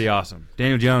Dimes. Pretty awesome.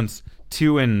 Daniel Jones,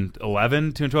 2-11,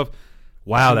 2-12.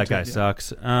 Wow, that guy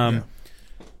sucks.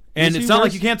 And it's not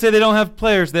like you can't say they don't have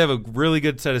players. They have a really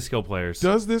good set of skill players.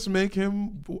 Does this make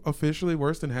him officially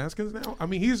worse than Haskins now? I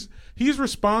mean, he's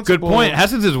responsible. Good point.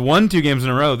 Haskins has won 2 games in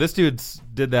a row. This dude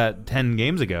did that 10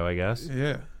 games ago, I guess.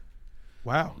 Yeah.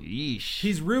 Wow. Yeesh.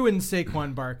 He's ruined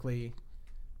Saquon Barkley,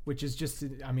 which is just,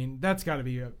 I mean, that's got to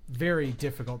be a very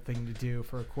difficult thing to do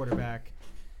for a quarterback.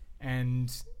 And,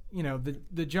 you know,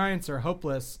 the Giants are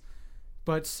hopeless,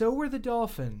 but so were the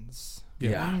Dolphins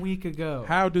 1 week ago.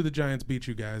 How do the Giants beat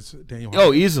you guys, Daniel?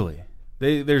 Oh, easily.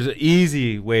 There's an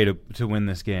easy way to win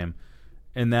this game,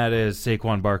 and that is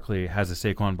Saquon Barkley has a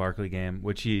Saquon Barkley game,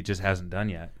 which he just hasn't done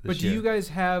yet. But do you guys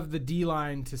have the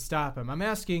D-line to stop him? I'm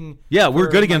asking. Yeah, we're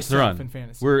for good against the myself run. in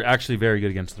fantasy. We're actually very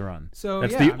good against the run. So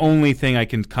that's yeah, the only thing I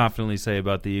can confidently say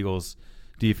about the Eagles'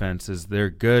 defense is they're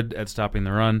good at stopping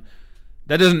the run.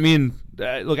 That doesn't mean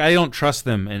look, I don't trust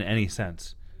them in any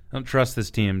sense. I don't trust this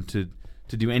team to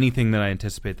do anything that I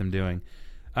anticipate them doing.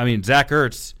 I mean, Zach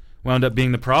Ertz wound up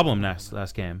being the problem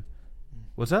last game.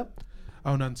 What's up?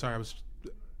 Oh, nothing. Sorry,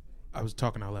 I was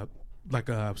talking out loud. Like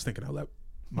I was thinking out loud.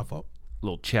 My fault.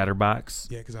 Little chatterbox.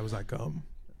 Yeah, because I was like,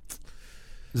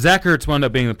 Zach Ertz wound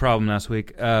up being the problem last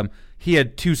week. He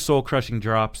had 2 soul-crushing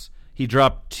drops. He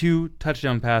dropped 2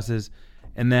 touchdown passes,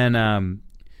 and then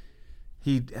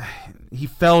he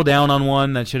fell down on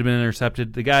one that should have been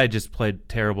intercepted. The guy just played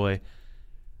terribly.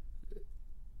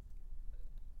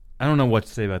 I don't know what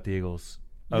to say about the Eagles.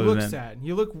 You look sad.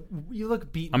 You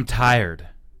look beaten. I'm tired.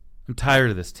 I'm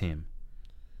tired of this team.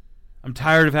 I'm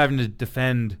tired of having to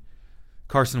defend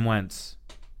Carson Wentz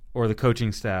or the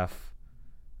coaching staff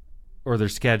or their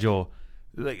schedule.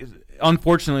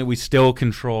 Unfortunately, we still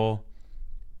control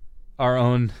our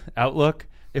own outlook.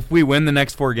 If we win the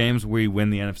next 4 games, we win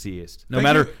the NFC East. No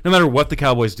Thank matter what the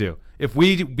Cowboys do. If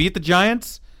we beat the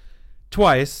Giants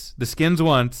twice, the Skins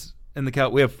once, and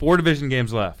we have 4 division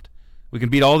games left. We can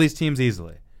beat all these teams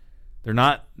easily.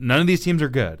 None of these teams are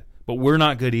good, but we're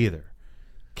not good either.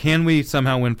 Can we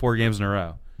somehow win 4 games in a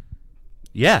row?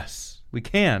 Yes, we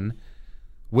can.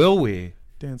 Will we?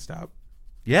 Dan, stop.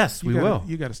 Yes, we will.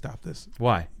 You got to stop this.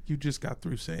 Why? You just got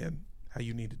through saying how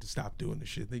you needed to stop doing the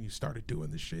shit. Then you started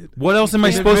doing the shit. What else am I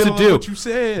In the supposed to middle of do? What you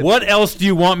said. What else do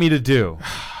you want me to do?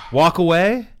 Walk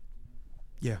away?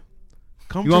 Yeah.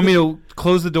 You want me to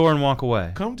close the door and walk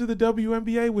away? come to the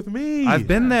WNBA with me? I've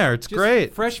been there. It's Just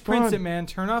great. Fresh Prince fun. it, man.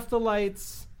 Turn off the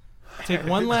lights. Take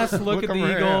one last look at the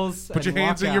around, Eagles. Put your and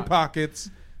hands walk in your out. pockets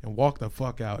and walk the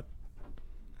fuck out.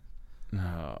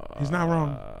 No. He's not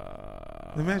wrong.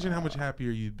 Imagine how much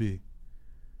happier you'd be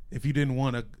if you didn't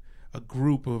want a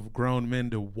group of grown men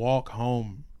to walk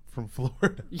home from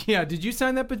Florida. Yeah, did you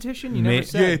sign that petition? You Ma- never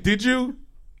said. Yeah, did you?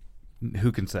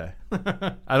 Who can say?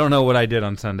 I don't know what I did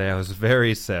on Sunday. I was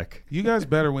very sick. You guys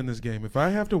better win this game. If I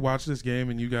have to watch this game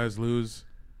and you guys lose,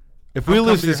 If we I'll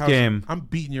come lose to your this house. game, I'm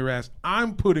beating your ass.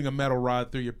 I'm putting a metal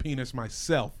rod through your penis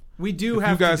myself. We do If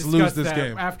have you guys to discuss lose this that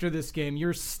game. after this game.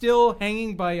 You're still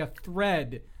hanging by a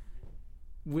thread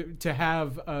to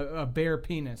have a bare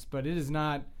penis, but it is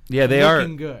not yeah, they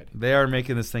looking are good. They are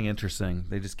making this thing interesting.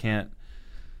 They just can't.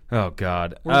 Oh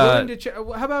God. We're willing to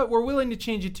how about we're willing to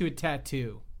change it to a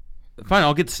tattoo? Fine,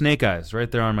 I'll get snake eyes right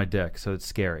there on my dick, so it's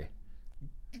scary.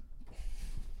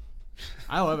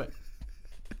 I love it.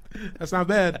 That's not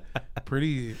bad.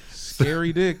 Pretty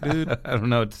scary dick, dude. I don't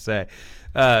know what to say.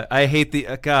 I hate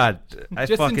the God. I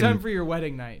Just fucking in time for your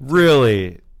wedding night.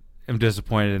 really am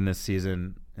disappointed in this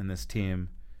season and this team.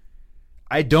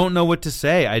 I don't know what to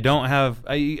say. I don't have.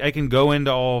 I can go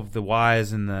into all of the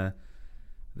whys and the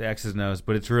X's and O's,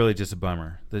 but it's really just a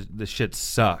bummer. The shit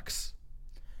sucks.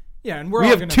 Yeah, and we're We all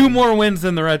have gonna 2 be- more wins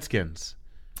than the Redskins.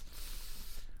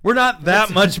 We're not that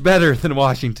much better than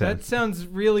Washington. That sounds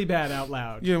really bad out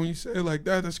loud. Yeah, when you say it like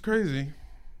that, that's crazy.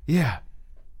 Yeah.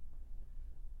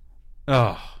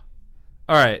 Oh.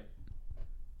 All right.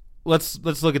 Let's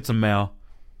look at some mail.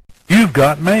 You've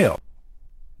got mail.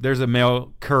 There's a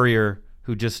mail courier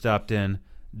who just stopped in,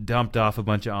 dumped off a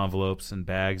bunch of envelopes and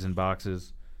bags and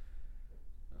boxes.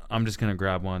 I'm just going to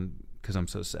grab one because I'm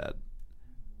so sad.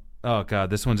 Oh, God,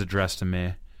 this one's addressed to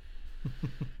me.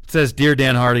 It says, Dear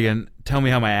Dan Hardigan, tell me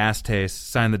how my ass tastes.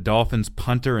 Signed the Dolphins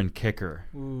punter and kicker.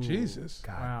 Ooh. Jesus.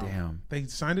 God Wow. damn. They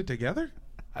signed it together?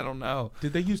 I don't know.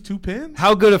 Did they use 2 pins?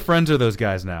 How good of friends are those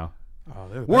guys now? Oh,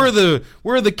 they're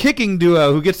We're the kicking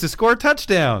duo who gets to score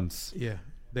touchdowns. Yeah,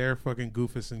 they're fucking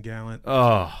goofus and gallant.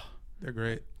 Oh. They're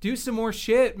great. Do some more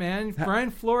shit, man.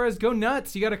 Brian Flores, go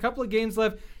nuts. You got a couple of games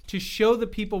left to show the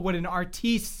people what an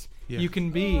artiste you can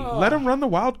be. Let them run the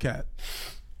Wildcat.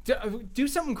 Do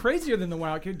something crazier than the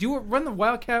Wildcat. Run the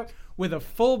Wildcat with a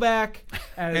fullback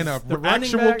as And a the running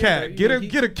actual back. cat.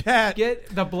 Get a cat.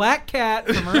 Get the black cat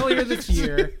from earlier this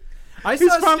year. I He's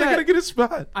saw a finally stat- gonna get his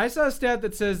spot. I saw a stat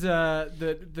that says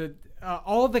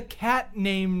all the cat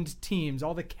named teams,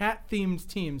 all the cat themed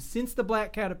teams since the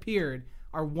black cat appeared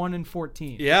are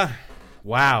 1-14. Yeah.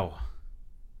 Wow.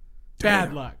 Bad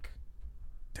Damn. luck.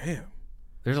 Damn.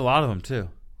 There's a lot of them, too.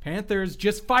 Panthers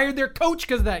just fired their coach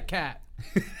because of that cat.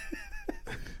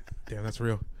 Damn, that's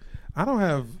real.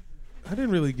 I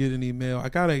didn't really get any mail. I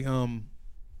got a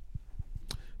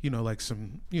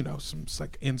some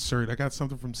like insert. I got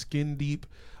something from Skin Deep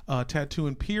Tattoo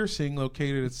and Piercing,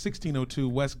 located at 1602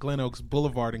 West Glen Oaks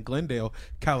Boulevard in Glendale,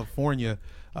 California.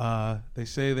 They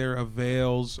say their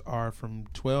avails are from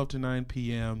 12 to 9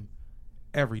 p.m.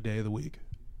 every day of the week.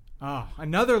 Oh,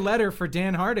 another letter for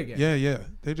Dan Hardigan. Yeah.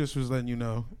 They just was letting you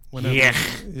know. Whenever, Yeah.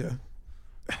 Yeah.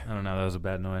 I don't know. That was a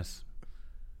bad noise.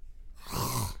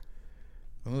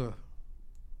 Ugh.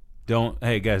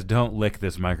 Hey guys, don't lick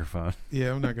this microphone.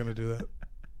 Yeah, I'm not gonna do that.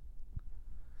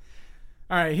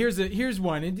 All right, here's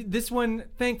one. And this one,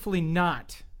 thankfully,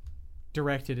 not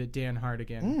directed at Dan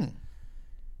Hardigan.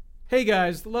 Hey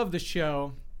guys, love the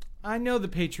show. I know the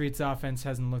Patriots offense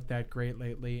hasn't looked that great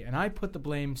lately, and I put the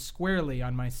blame squarely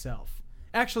on myself.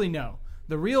 Actually, no.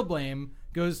 The real blame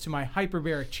goes to my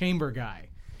hyperbaric chamber guy.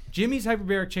 Jimmy's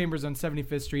Hyperbaric Chambers on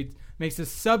 75th Street makes a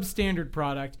substandard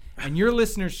product, and your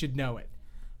listeners should know it.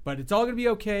 But it's all going to be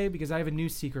okay because I have a new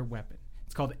secret weapon.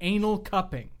 It's called anal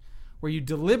cupping, where you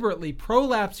deliberately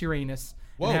prolapse your anus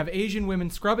and have Asian women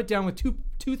scrub it down with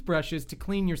toothbrushes to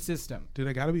clean your system. Do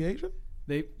they gotta be Asian?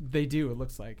 They do, it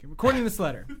looks like. According to this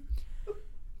letter.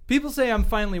 People say I'm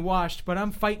finally washed, but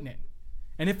I'm fighting it.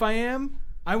 And if I am,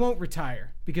 I won't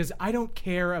retire because I don't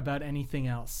care about anything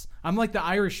else. I'm like the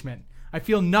Irishman. I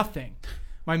feel nothing.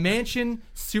 My mansion,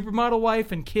 supermodel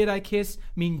wife, and kid I kiss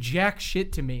mean jack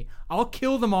shit to me. I'll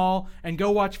kill them all and go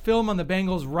watch film on the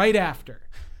Bengals right after.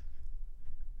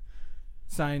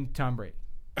 Signed, Tom Brady.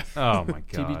 Oh my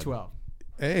god. TB12.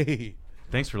 Hey.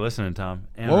 Thanks for listening, Tom,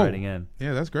 and Whoa. writing in.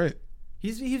 Yeah, that's great.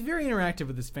 He's very interactive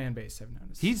with his fan base, I've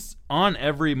noticed. He's on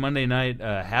every Monday night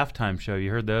halftime show. You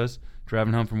heard those?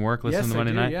 Driving home from work, listening Yes, to I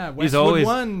Monday do, night. yeah. He's Westwood always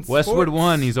One, Westwood sports.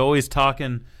 One. He's always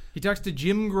talking. He talks to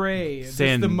Jim Gray, just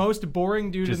Saying the most boring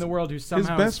dude in the world who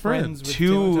somehow best is friend. friends with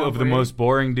Two Tom of the Brady. most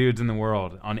boring dudes in the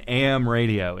world on AM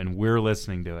radio, and we're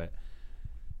listening to it.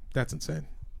 That's insane.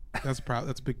 That's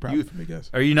a big problem for me, guys.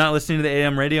 Are you not listening to the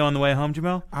AM radio on the way home,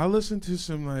 Jamel? I listen to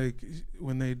some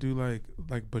when they do like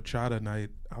bachata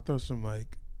night. I'll throw some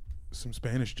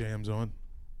Spanish jams on.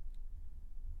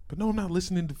 But no, I'm not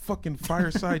listening to fucking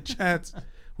fireside chats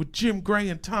with Jim Gray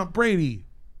and Tom Brady.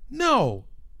 No.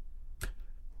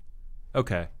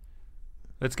 Okay,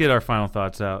 let's get our final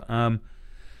thoughts out. I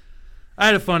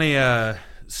had a funny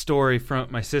story from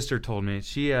my sister told me.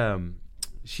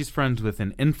 She's friends with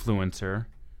an influencer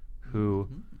who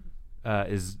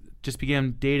is just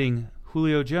began dating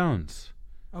Julio Jones,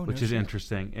 which is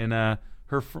interesting. And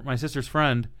my sister's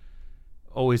friend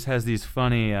always has these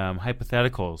funny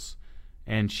hypotheticals,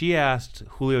 and she asked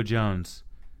Julio Jones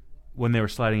when they were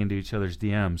sliding into each other's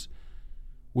DMs,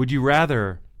 would you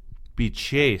rather be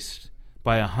chased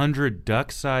by 100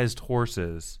 duck-sized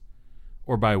horses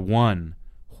or by one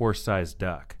horse-sized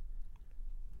duck?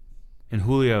 And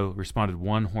Julio responded,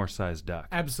 one horse-sized duck.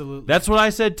 Absolutely. That's what I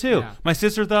said too. Yeah. My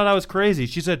sister thought I was crazy.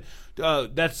 She said,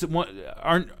 "That's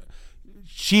one."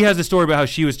 She has a story about how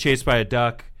she was chased by a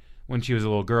duck when she was a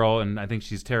little girl, and I think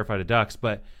she's terrified of ducks.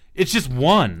 But it's just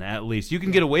one, at least. You can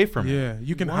get away from it. Yeah,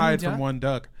 you can One hide duck? from one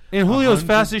duck. And Julio's 100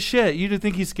 fast as shit. You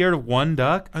think he's scared of one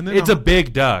duck? And then It's a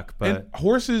big duck, but And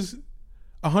horses,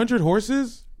 100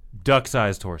 horses,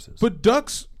 duck-sized horses. but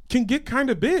ducks can get kind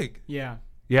of big. Yeah.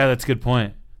 Yeah, that's a good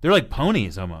point. They're like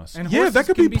ponies almost. And Yeah, horses that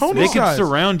could can be pony They small. could size.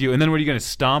 surround you, and then what are you going to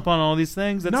stomp on all these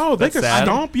things? No, they that's could sad.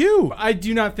 stomp you. I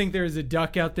do not think there is a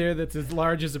duck out there that's as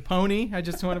large as a pony. I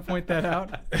just want to point that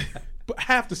out. But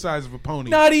half the size of a pony.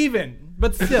 Not even,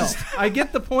 but still. I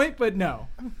get the point, but no.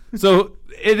 So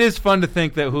it is fun to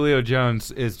think that Julio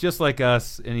Jones is just like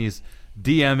us, and he's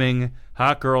DMing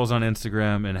hot girls on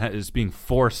Instagram and is being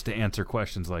forced to answer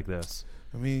questions like this.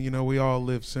 I mean, we all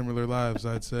live similar lives,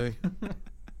 I'd say.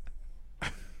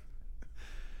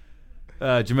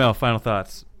 Jamel, final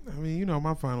thoughts. I mean,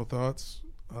 my final thoughts.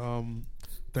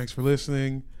 Thanks for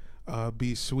listening.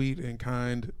 Be sweet and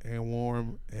kind and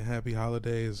warm and happy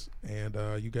holidays. And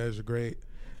you guys are great.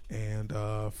 And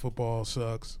football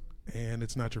sucks. And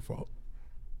it's not your fault.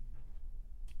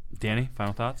 Danny,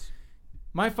 final thoughts?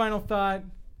 My final thought,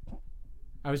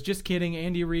 I was just kidding.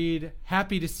 Andy Reid,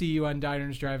 happy to see you on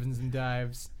Diners, Drive-Ins, and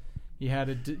Dives.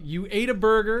 You ate a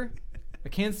burger, a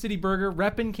Kansas City burger,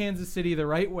 repping Kansas City the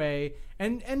right way,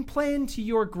 and playing to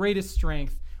your greatest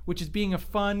strength, which is being a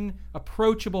fun,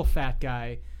 approachable fat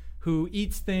guy who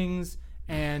eats things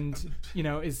and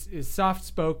is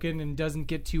soft-spoken and doesn't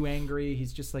get too angry.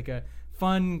 He's just like a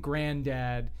fun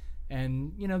granddad,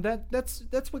 and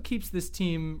that's what keeps this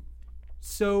team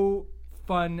so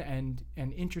fun and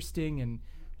interesting and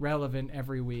relevant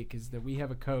every week, is that we have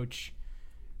a coach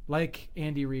like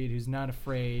Andy Reid who's not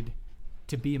afraid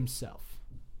to be himself.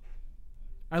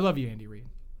 I love you, Andy Reid.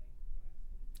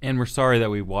 And we're sorry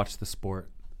that we watched the sport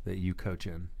that you coach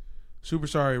in. Super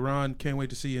sorry, Ron. Can't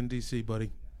wait to see you in D.C.,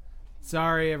 buddy.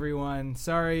 Sorry, everyone.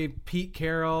 Sorry, Pete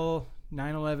Carroll.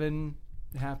 9/11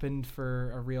 happened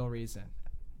for a real reason.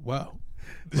 Wow.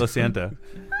 Lo Santa.